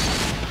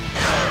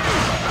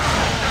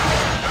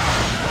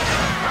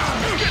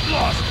 Get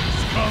lost,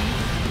 scum!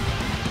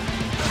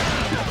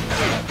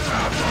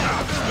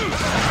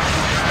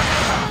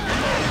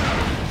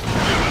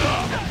 Give it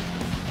up!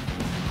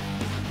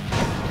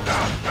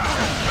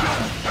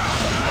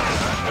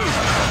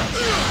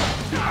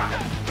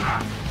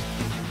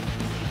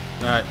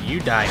 You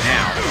die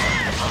now.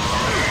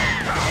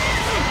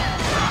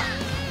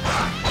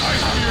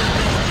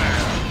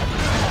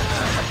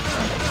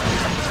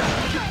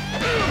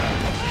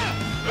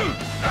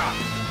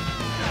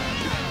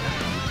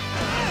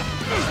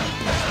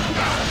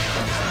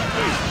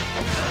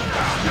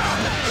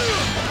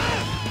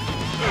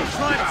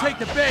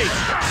 the base.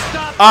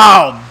 Stop.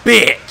 Oh,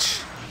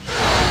 bitch!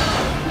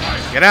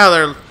 Get out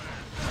of there.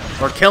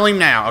 Or kill him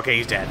now. Okay,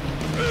 he's dead.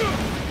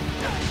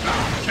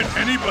 Can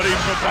anybody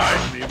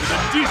provide me with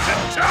a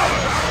decent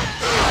challenge?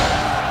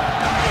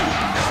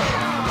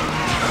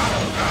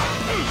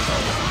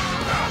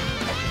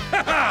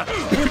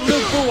 With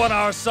Musou on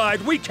our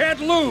side, we can't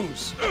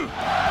lose!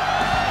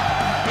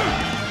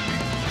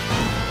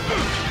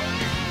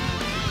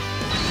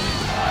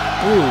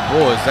 Ooh,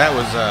 boys, that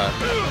was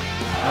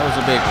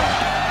a big one.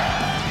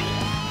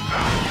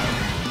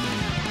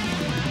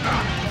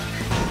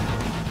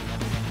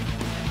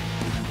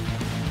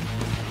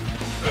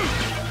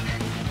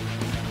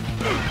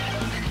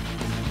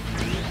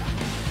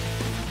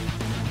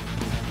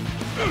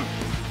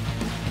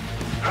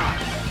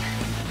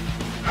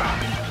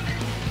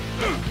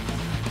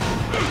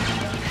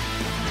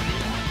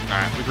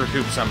 Alright, we've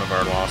recouped some of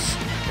our loss.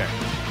 Okay.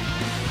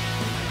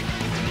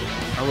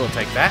 I will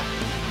take that.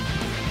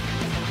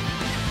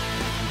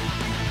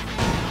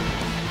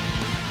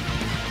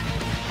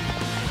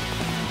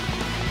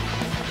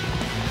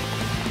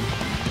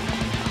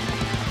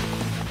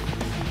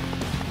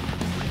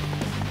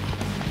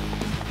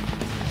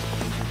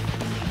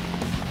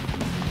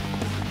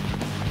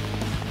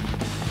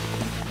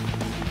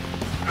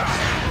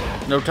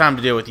 No time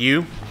to deal with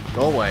you.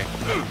 Go away.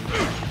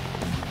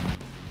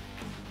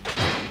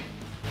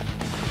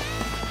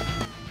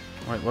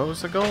 Wait, what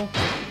was the goal?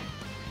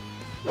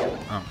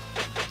 Oh,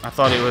 I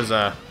thought he was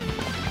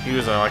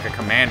like a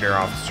commander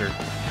officer.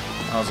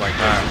 I was like,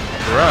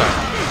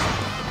 bruh.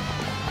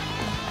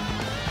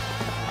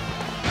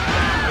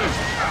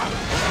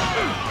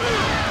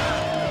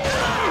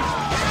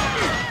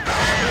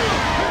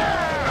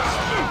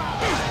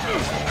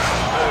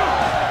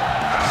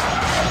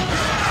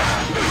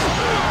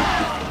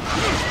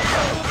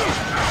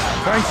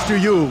 Thanks to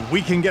you,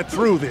 we can get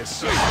through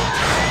this.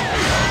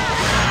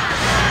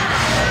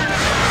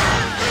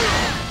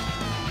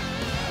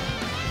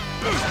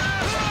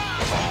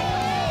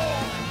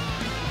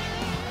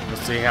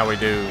 Let's see how we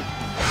do.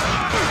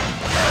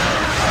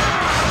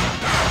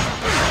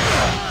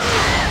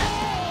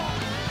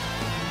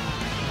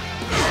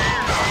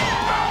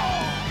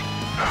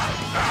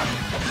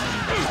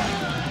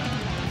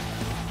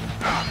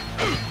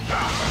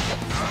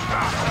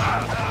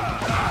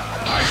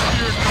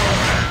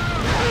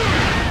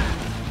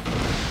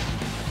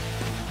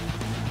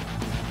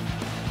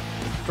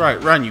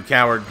 Right, run, you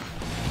coward.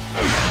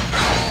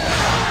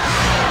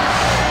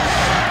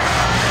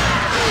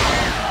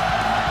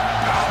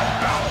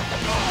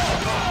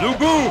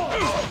 Musou,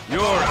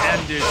 your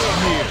end is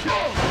near.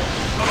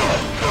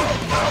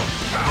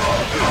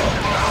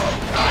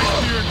 I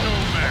fear no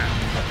man.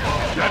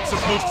 That's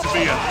supposed to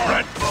be a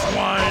threat,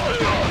 swine.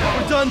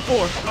 We're done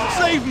for.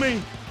 Save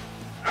me.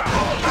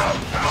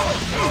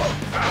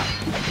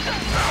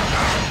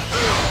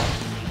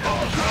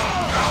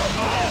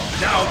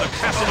 Now the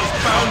castle is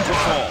bound to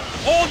fall.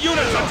 All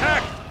units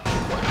attack!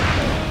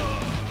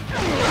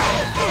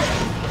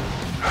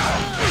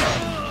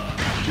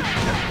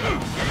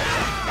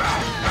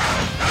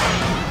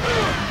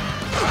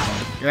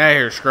 Get out of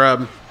here, scrub.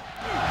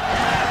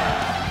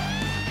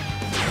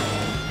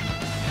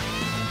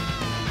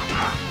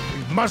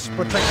 We must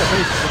protect the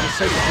base for the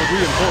sake of the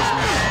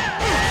reinforcements.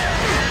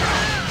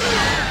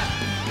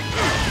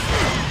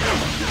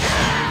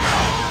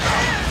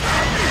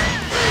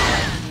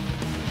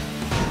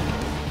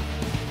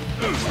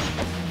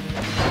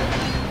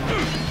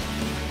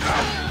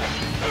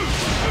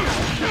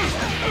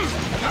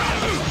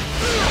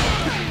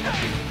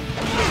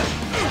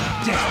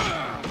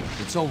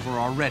 It's over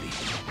already.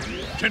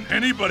 Can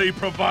anybody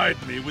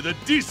provide me with a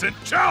decent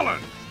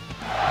challenge?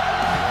 I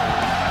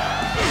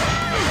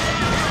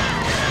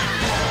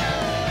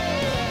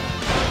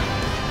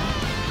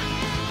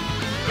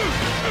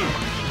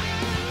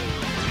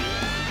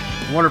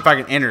wonder if I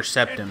can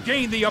intercept him.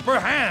 Gain the upper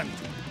hand!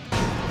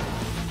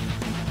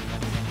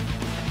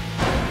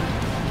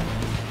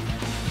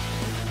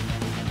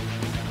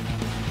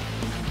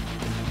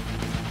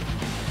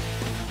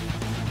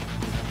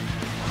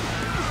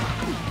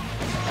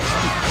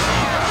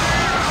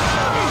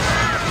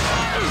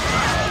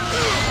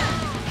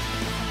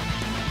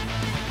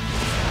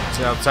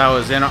 Cao Cao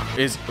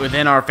is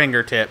within our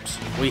fingertips.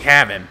 We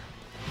have him.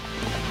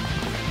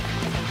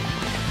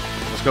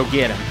 Let's go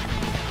get him.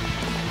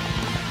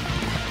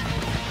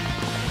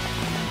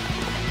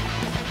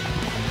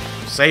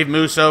 Save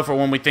Musou for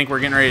when we think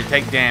we're getting ready to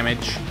take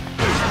damage.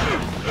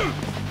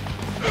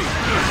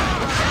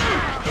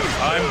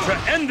 Time to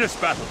end this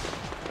battle!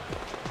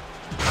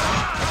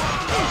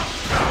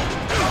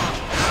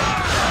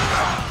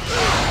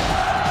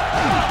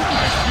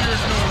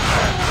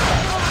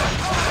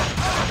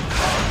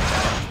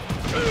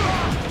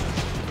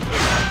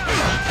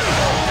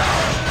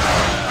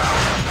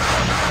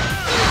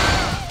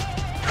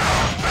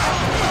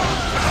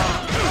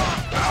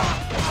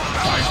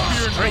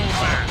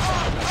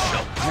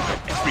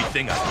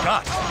 Everything I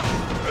got.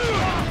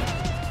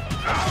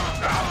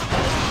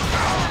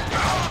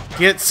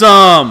 Get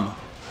some.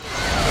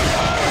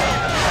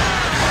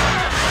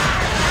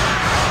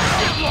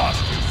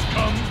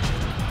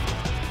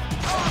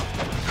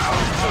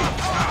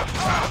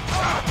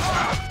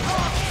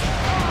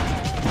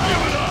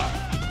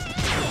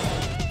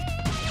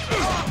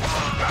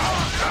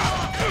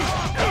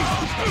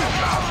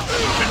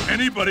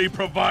 anybody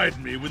provide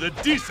me with a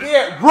decent...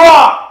 Get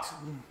rocked!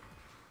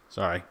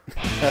 Sorry.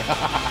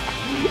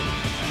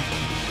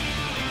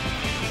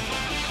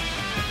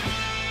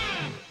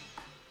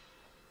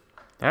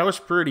 That was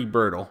pretty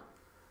brutal.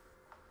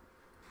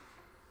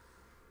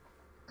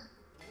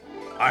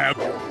 I have...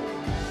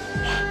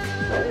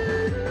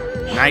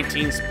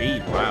 19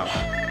 speed, wow.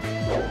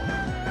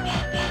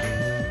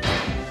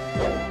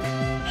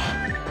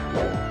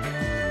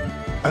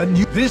 And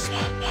this...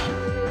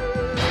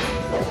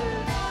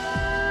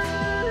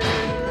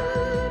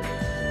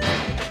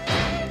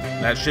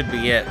 That should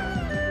be it.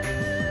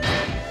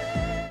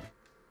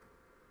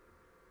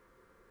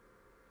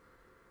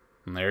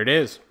 And there it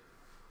is.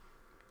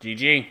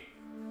 GG.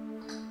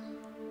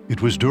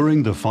 It was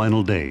during the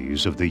final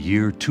days of the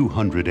year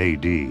 200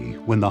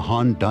 AD when the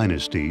Han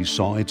Dynasty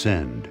saw its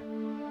end.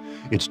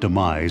 Its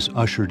demise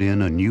ushered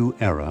in a new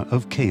era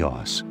of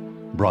chaos,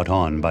 brought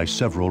on by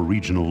several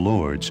regional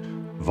lords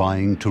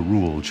vying to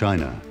rule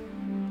China.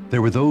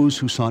 There were those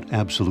who sought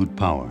absolute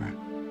power,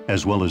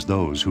 as well as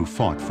those who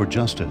fought for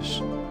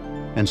justice,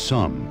 and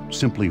some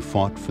simply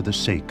fought for the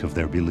sake of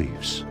their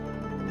beliefs.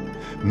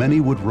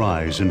 Many would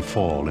rise and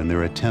fall in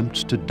their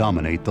attempts to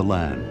dominate the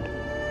land.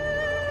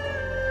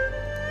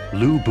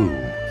 Lu Bu,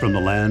 from the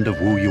land of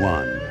Wu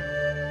Yuan,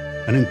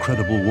 an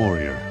incredible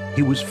warrior,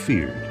 he was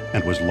feared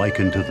and was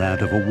likened to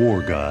that of a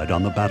war god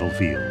on the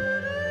battlefield.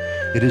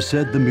 It is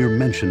said the mere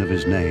mention of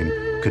his name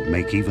could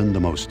make even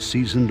the most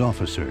seasoned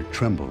officer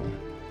tremble.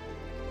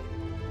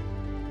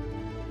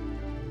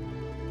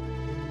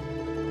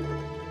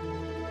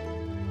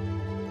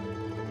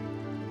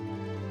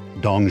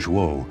 Dong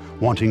Zhuo,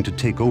 wanting to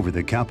take over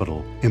the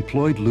capital,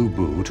 employed Lu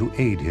Bu to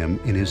aid him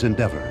in his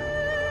endeavor.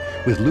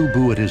 With Lu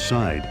Bu at his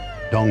side,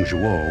 Dong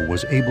Zhuo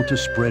was able to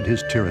spread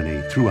his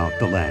tyranny throughout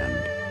the land.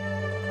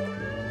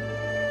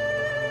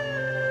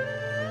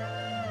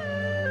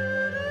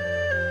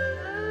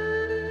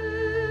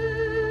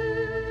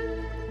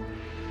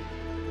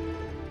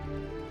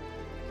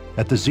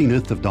 At the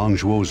zenith of Dong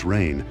Zhuo's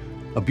reign,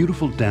 a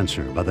beautiful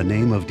dancer by the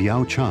name of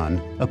Diao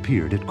Chan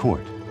appeared at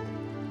court.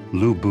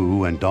 Lu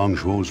Bu and Dong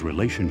Zhuo's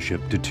relationship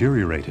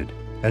deteriorated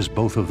as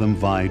both of them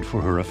vied for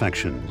her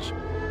affections.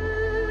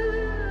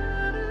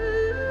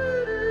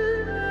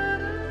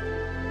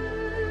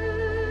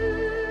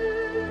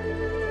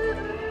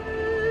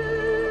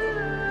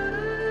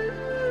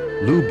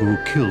 Lu Bu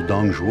killed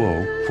Dong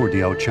Zhuo for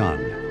Diao Chan.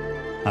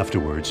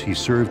 Afterwards, he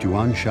served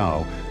Yuan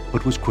Shao,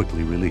 but was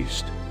quickly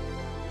released.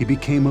 He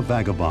became a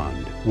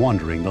vagabond,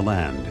 wandering the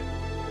land.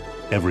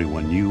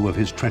 Everyone knew of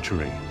his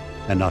treachery,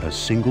 and not a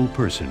single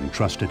person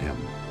trusted him.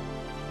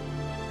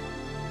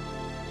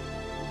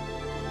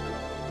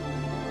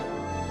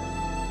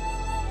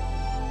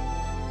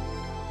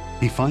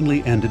 He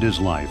finally ended his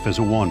life as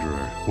a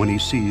wanderer when he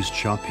seized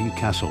Shapi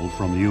Castle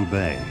from Liu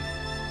Bei.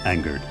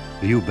 Angered,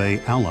 Liu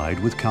Bei allied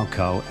with Cao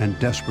Cao and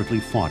desperately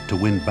fought to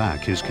win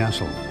back his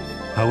castle.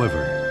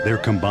 However, their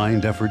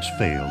combined efforts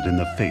failed in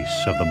the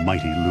face of the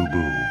mighty Lu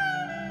Bu.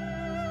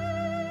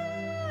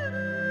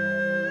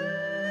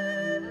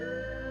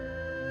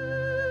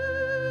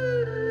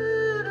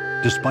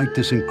 Despite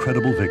this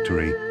incredible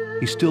victory,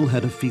 he still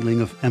had a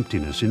feeling of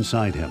emptiness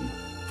inside him,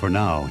 for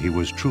now he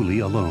was truly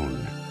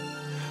alone.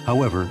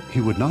 However,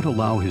 he would not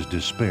allow his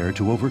despair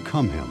to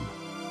overcome him.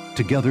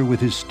 Together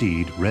with his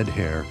steed, Red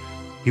Hair,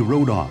 he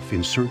rode off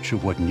in search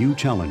of what new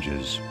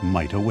challenges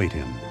might await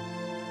him.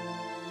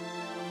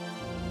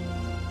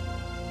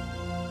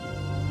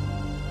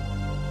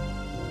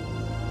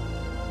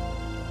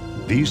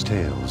 These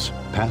tales,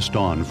 passed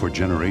on for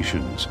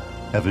generations,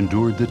 have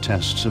endured the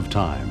tests of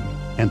time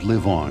and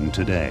live on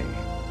today.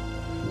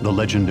 The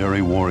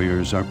legendary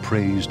warriors are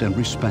praised and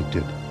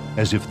respected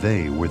as if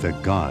they were the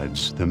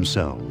gods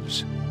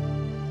themselves.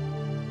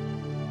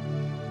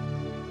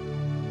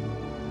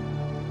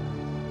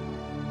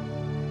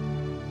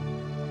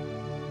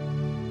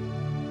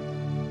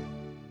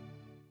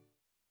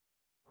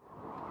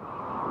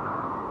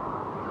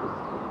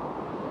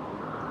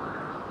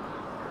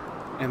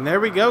 And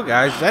there we go,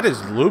 guys. That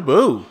is Lu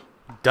Bu.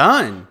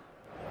 Done.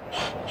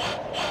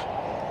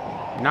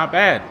 Not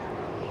bad.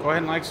 Go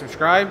ahead and like,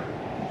 subscribe.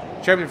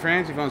 Share with your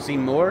friends if you want to see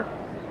more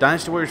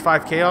Dynasty Warriors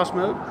 5 Chaos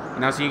Mode.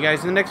 And I'll see you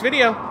guys in the next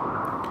video.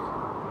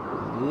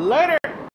 Later.